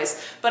this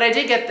twice, but I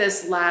did get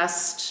this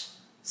last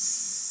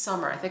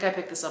summer. I think I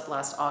picked this up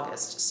last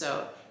August.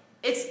 So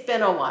it's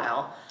been a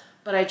while,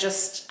 but I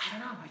don't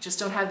know. I just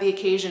don't have the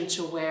occasion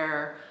to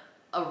wear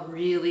a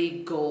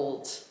really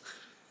gold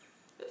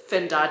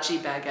Fendi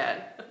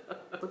baguette.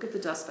 Look at the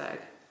dust bag,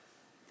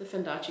 the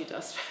Fendi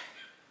dust bag.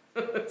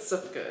 It's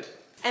so good.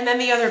 And then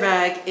the other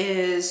bag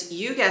is,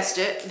 you guessed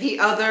it, the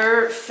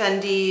other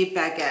Fendi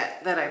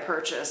baguette that I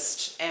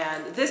purchased.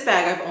 And this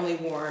bag I've only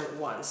worn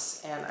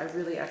once, and I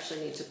really actually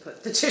need to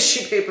put the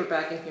tissue paper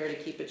back in here to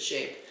keep its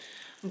shape.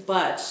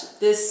 But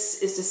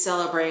this is to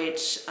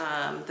celebrate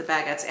the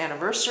baguette's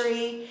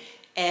anniversary.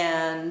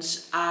 And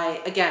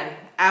again,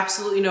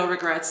 absolutely no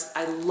regrets.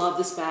 I love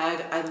this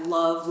bag. I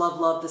love, love,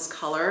 love this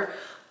color.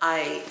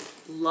 I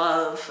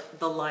love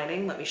the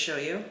lining. Let me show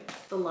you.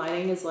 The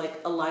lining is like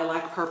a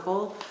lilac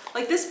purple.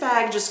 Like, this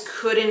bag just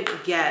couldn't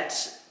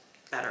get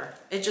better.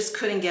 It just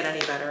couldn't get any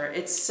better.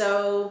 It's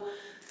so,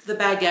 the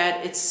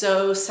baguette, it's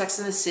so Sex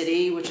and the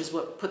City, which is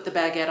what put the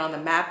baguette on the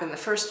map in the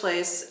first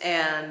place.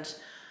 And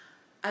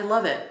I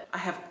love it. I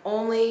have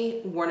only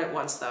worn it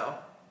once though,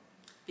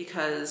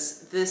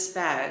 because this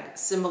bag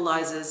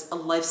symbolizes a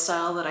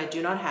lifestyle that I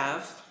do not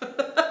have.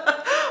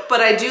 But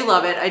I do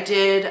love it. I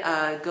did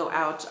go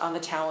out on the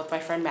town with my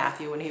friend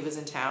Matthew when he was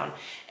in town,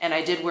 and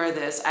I did wear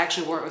this. I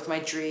actually wore it with my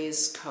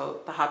Dries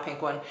coat, the hot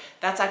pink one.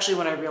 That's actually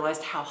when I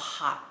realized how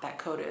hot that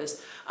coat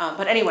is.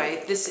 But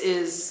anyway, this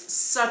is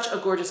such a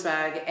gorgeous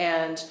bag,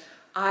 and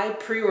I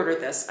pre-ordered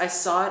this. I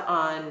saw it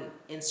on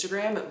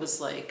Instagram. It was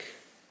like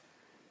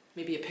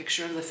maybe a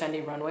picture of the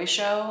Fendi runway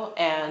show,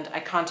 and I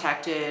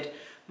contacted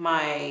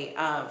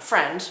my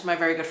friend, my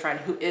very good friend,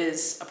 who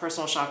is a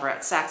personal shopper at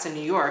Saks in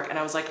New York, and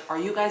I was like, are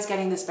you guys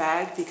getting this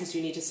bag? Because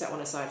you need to set one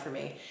aside for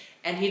me.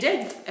 And he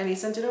did, and he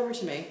sent it over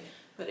to me.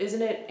 But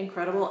isn't it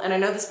incredible? And I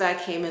know this bag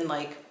came in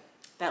like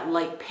that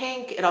light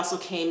pink. It also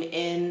came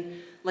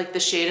in like the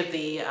shade of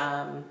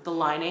the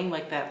lining,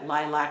 like that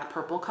lilac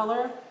purple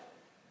color.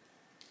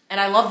 And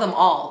I love them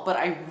all, but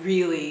I'm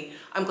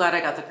glad I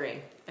got the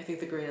green. I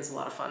think the green is a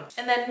lot of fun.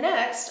 And then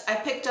next, I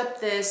picked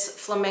up this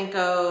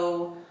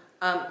flamenco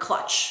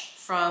clutch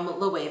from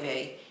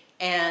Loewe,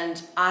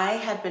 and I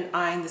had been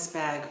eyeing this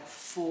bag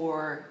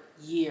for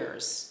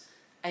years.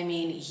 I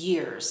mean,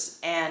 years.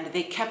 And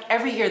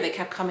every year they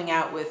kept coming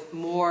out with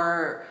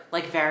more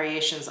like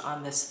variations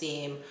on this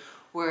theme,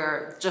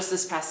 where just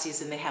this past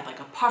season they had like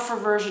a puffer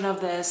version of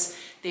this.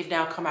 They've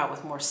now come out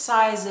with more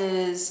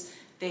sizes.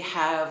 They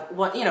have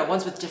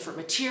ones with different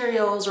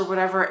materials or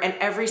whatever. And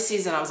every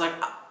season I was like,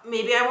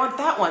 maybe I want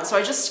that one. So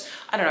I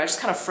don't know, I just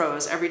kind of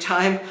froze every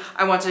time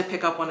I wanted to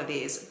pick up one of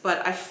these.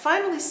 But I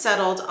finally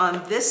settled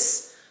on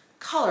this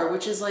color,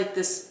 which is like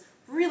this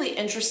really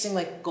interesting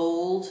like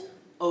gold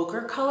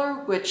ochre color,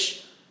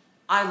 which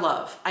I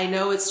love. I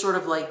know it's sort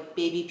of like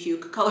baby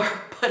puke color,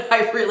 but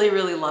I really,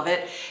 really love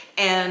it.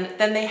 And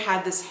then they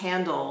had this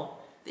handle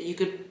that you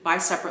could buy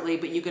separately,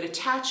 but you could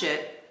attach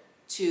it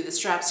to the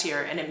straps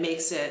here, and it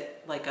makes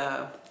it like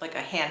a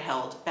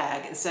handheld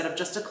bag instead of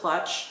just a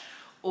clutch.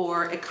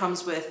 Or it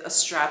comes with a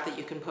strap that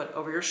you can put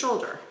over your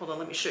shoulder. Hold on,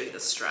 let me show you the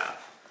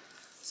strap.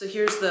 So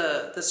here's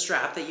the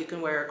strap that you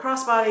can wear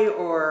crossbody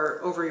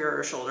or over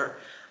your shoulder.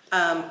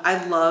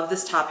 I love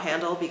this top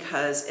handle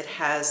because it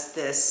has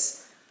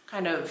this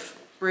kind of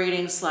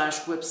braiding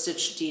 / whip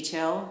stitch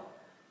detail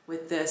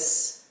with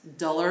this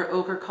duller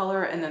ochre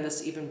color and then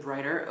this even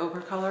brighter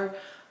ochre color.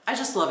 I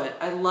just love it.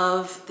 I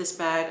love this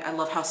bag. I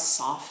love how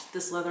soft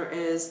this leather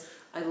is.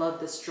 I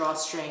love this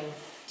drawstring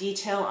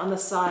detail on the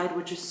side,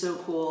 which is so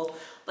cool.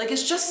 Like,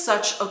 it's just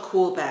such a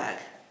cool bag.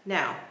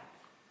 Now,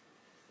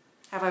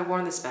 have I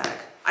worn this bag?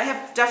 I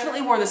have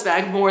definitely worn this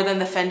bag more than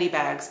the Fendi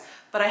bags,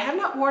 but I have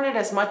not worn it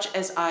as much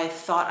as I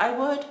thought I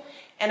would.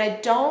 And I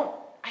don't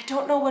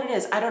know what it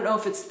is. I don't know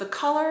if it's the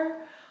color.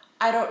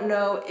 I don't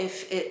know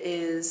if it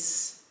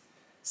is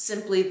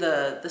simply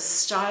the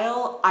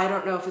style. I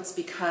don't know if it's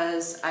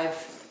because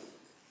I've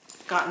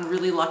gotten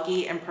really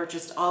lucky and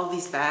purchased all of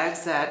these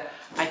bags that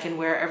I can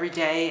wear every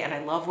day and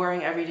I love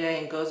wearing every day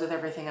and goes with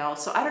everything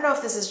else. So I don't know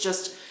if this is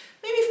just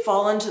maybe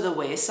fallen to the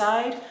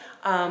wayside,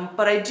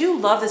 but I do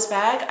love this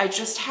bag. I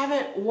just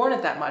haven't worn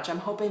it that much. I'm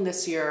hoping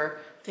this year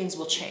things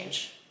will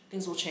change.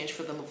 Things will change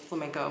for the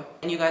flamenco.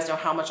 And you guys know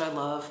how much I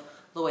love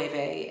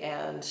Loewe,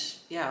 and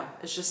yeah,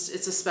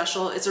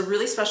 it's a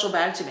really special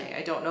bag to me.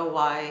 I don't know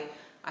why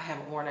I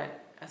haven't worn it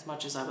as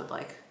much as I would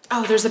like.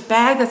 Oh, there's a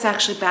bag that's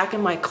actually back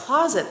in my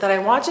closet that I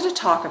wanted to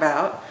talk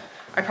about.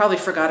 I probably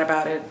forgot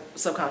about it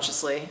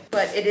subconsciously.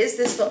 But it is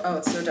this, oh,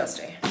 it's so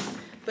dusty.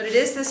 But it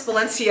is this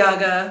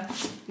Balenciaga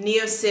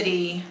Neo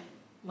City,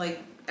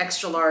 like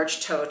extra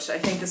large tote. I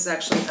think this is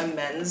actually a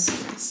men's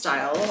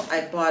style.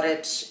 I bought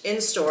it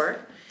in store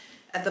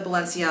at the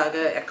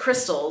Balenciaga at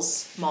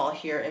Crystal's Mall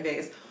here in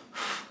Vegas.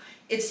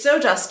 It's so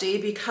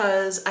dusty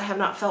because I have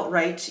not felt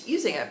right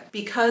using it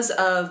because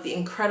of the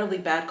incredibly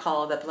bad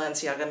call that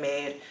Balenciaga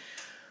made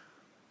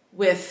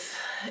with,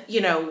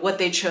 you know, what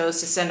they chose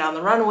to send down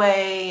the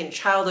runway and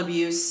child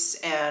abuse,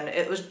 and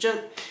it's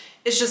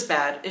just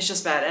bad. It's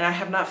just bad, and I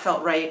have not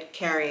felt right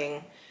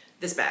carrying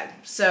this bag.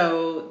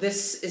 So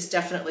this is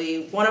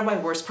definitely one of my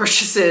worst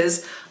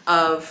purchases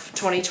of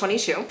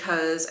 2022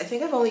 because I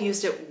think I've only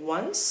used it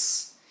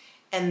once,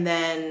 and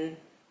then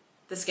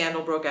the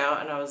scandal broke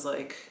out and I was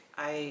like,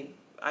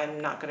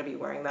 I'm not gonna be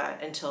wearing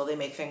that until they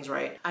make things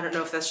right. I don't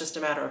know if that's just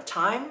a matter of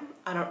time.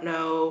 I don't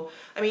know.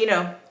 I mean, you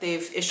know,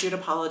 they've issued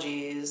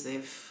apologies.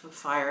 They've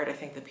fired, I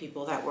think, the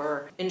people that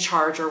were in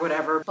charge or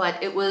whatever,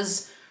 but it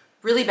was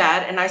really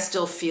bad and I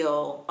still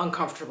feel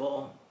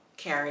uncomfortable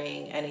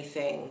carrying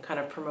anything kind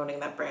of promoting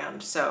that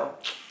brand. So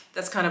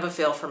that's kind of a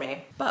fail for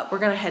me. But we're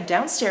gonna head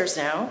downstairs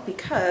now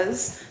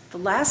because the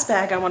last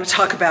bag I wanna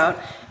talk about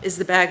is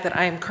the bag that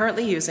I am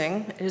currently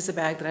using. It is a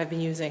bag that I've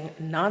been using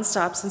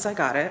nonstop since I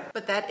got it.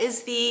 But that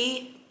is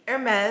the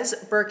Hermes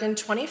Birkin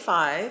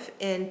 25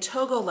 in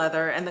Togo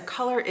leather, and the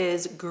color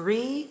is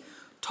Gris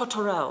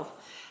Tourtereau.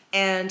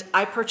 And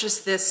I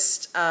purchased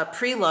this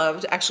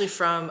pre-loved actually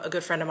from a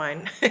good friend of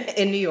mine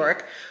in New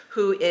York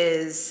who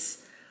is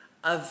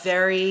a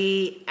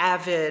very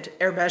avid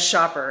Hermes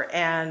shopper,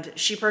 and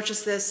she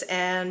purchased this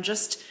and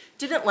just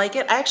didn't like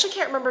it. I actually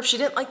can't remember if she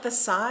didn't like the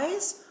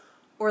size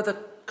or the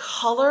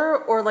color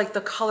or like the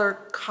color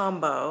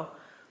combo,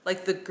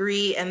 like the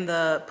gris and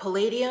the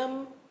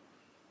palladium,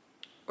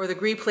 or the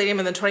gris palladium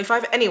and then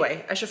 25.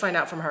 Anyway, I should find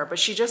out from her, but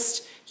she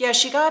just, yeah,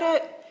 she got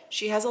it.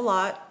 She has a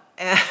lot.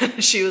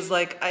 And she was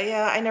like,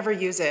 yeah, I never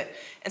use it.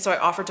 And so I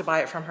offered to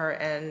buy it from her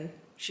and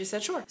she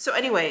said, sure. So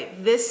anyway,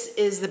 this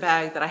is the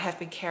bag that I have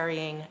been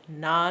carrying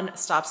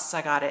non-stop since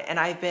I got it. And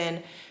I've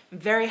been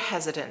very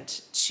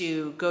hesitant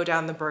to go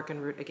down the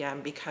Birkin route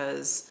again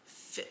because,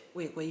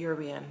 wait, what year are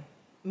we in?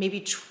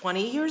 Maybe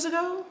 20 years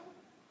ago?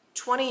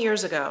 20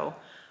 years ago,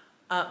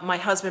 my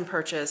husband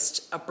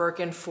purchased a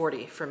Birkin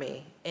 40 for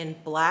me in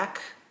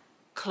black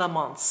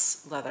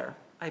Clemence leather,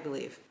 I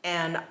believe.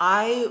 And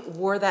I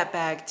wore that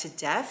bag to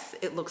death.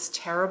 It looks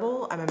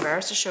terrible. I'm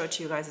embarrassed to show it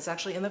to you guys. It's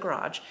actually in the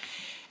garage.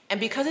 And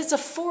because it's a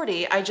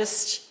 40, I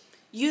just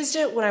used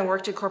it when I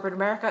worked in corporate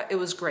America. It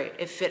was great.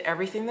 It fit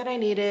everything that I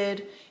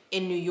needed.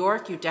 In New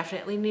York, you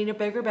definitely need a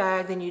bigger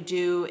bag than you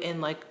do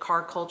in like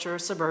car culture,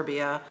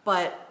 suburbia.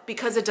 But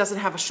because it doesn't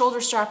have a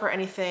shoulder strap or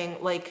anything,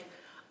 like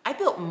I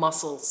built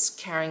muscles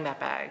carrying that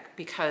bag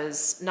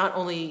because not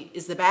only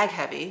is the bag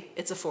heavy,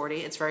 it's a 40,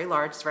 it's very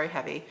large, it's very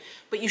heavy,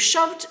 but you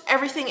shoved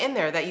everything in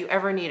there that you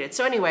ever needed.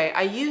 So anyway,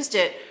 I used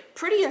it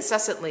pretty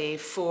incessantly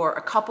for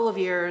a couple of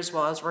years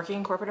while I was working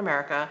in corporate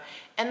America,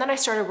 and then I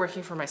started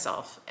working for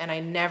myself, and I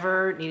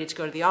never needed to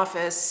go to the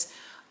office.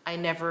 I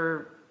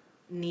never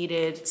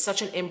needed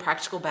such an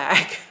impractical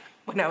bag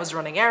when I was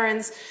running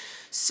errands.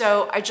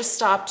 So I just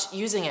stopped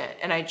using it,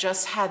 and I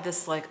just had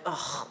this like,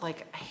 ugh,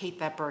 like I hate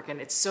that Birkin.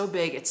 It's so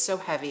big, it's so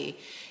heavy.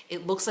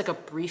 It looks like a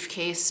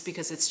briefcase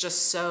because it's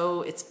just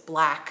so, it's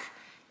black,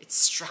 it's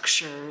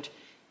structured,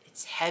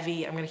 it's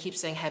heavy. I'm gonna keep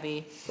saying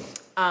heavy.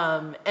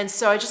 And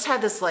so I just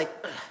had this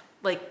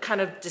like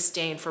kind of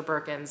disdain for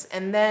Birkins.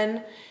 And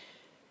then,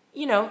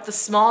 you know, the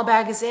small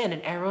bag is in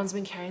and everyone's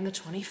been carrying the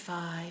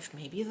 25,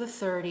 maybe the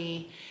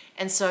 30.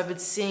 And so I've been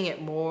seeing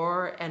it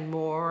more and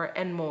more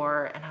and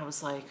more. And I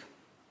was like,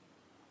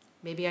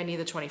 maybe I need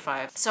the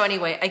 25. So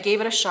anyway, I gave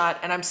it a shot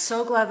and I'm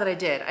so glad that I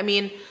did. I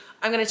mean,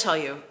 I'm gonna tell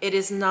you, it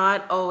is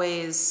not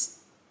always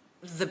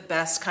the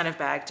best kind of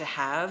bag to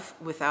have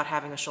without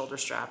having a shoulder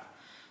strap.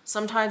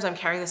 Sometimes I'm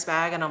carrying this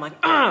bag and I'm like,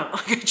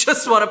 I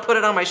just wanna put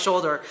it on my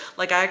shoulder.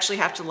 Like I actually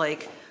have to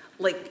like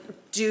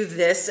do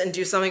this and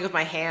do something with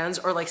my hands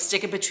or like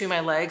stick it between my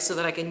legs so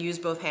that I can use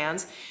both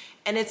hands.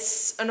 And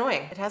it's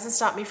annoying. It hasn't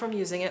stopped me from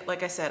using it.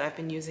 Like I said, I've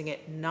been using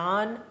it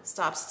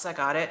non-stop since I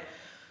got it.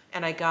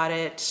 And I got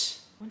it,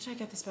 when did I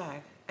get this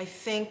bag? I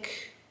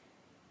think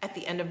at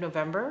the end of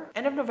November,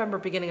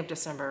 beginning of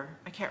December.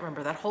 I can't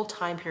remember. That whole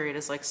time period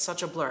is like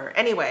such a blur.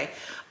 Anyway,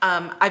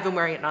 I've been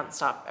wearing it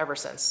nonstop ever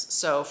since.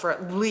 So for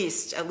at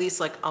least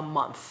like a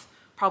month,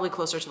 probably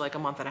closer to like a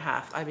month and a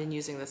half, I've been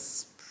using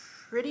this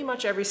pretty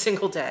much every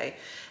single day.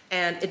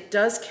 And it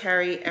does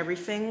carry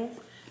everything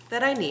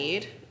that I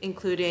need,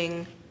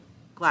 including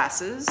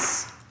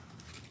glasses,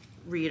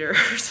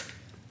 readers.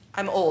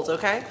 I'm old,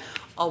 okay?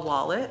 A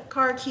wallet,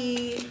 car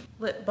key,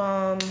 lip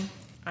balm,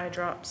 eye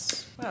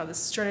drops. Wow, this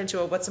has turned into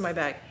a what's in my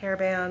bag,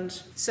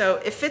 hairband. So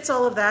it fits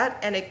all of that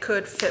and it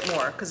could fit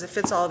more because it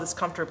fits all of this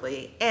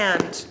comfortably.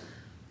 And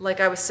like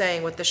I was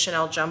saying with the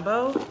Chanel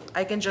Jumbo,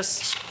 I can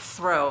just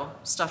throw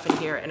stuff in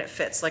here and it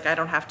fits. Like I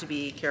don't have to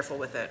be careful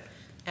with it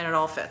and it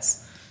all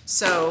fits.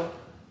 So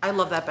I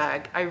love that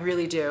bag. I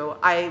really do.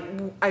 I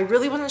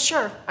really wasn't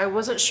sure. I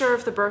wasn't sure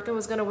if the Birkin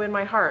was gonna win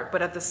my heart,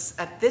 but at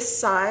this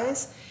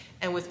size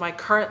and with my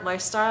current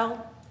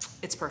lifestyle,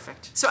 it's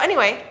perfect. So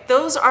anyway,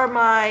 those are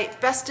my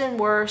best and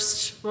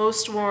worst,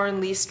 most worn,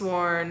 least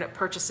worn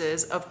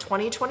purchases of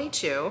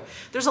 2022.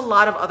 There's a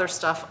lot of other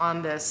stuff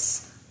on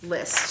this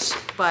list,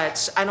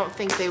 but I don't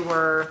think they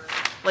were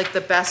like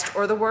the best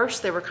or the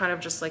worst. They were kind of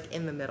just like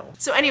in the middle.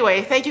 So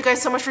anyway, thank you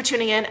guys so much for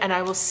tuning in, and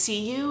I will see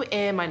you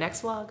in my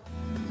next vlog.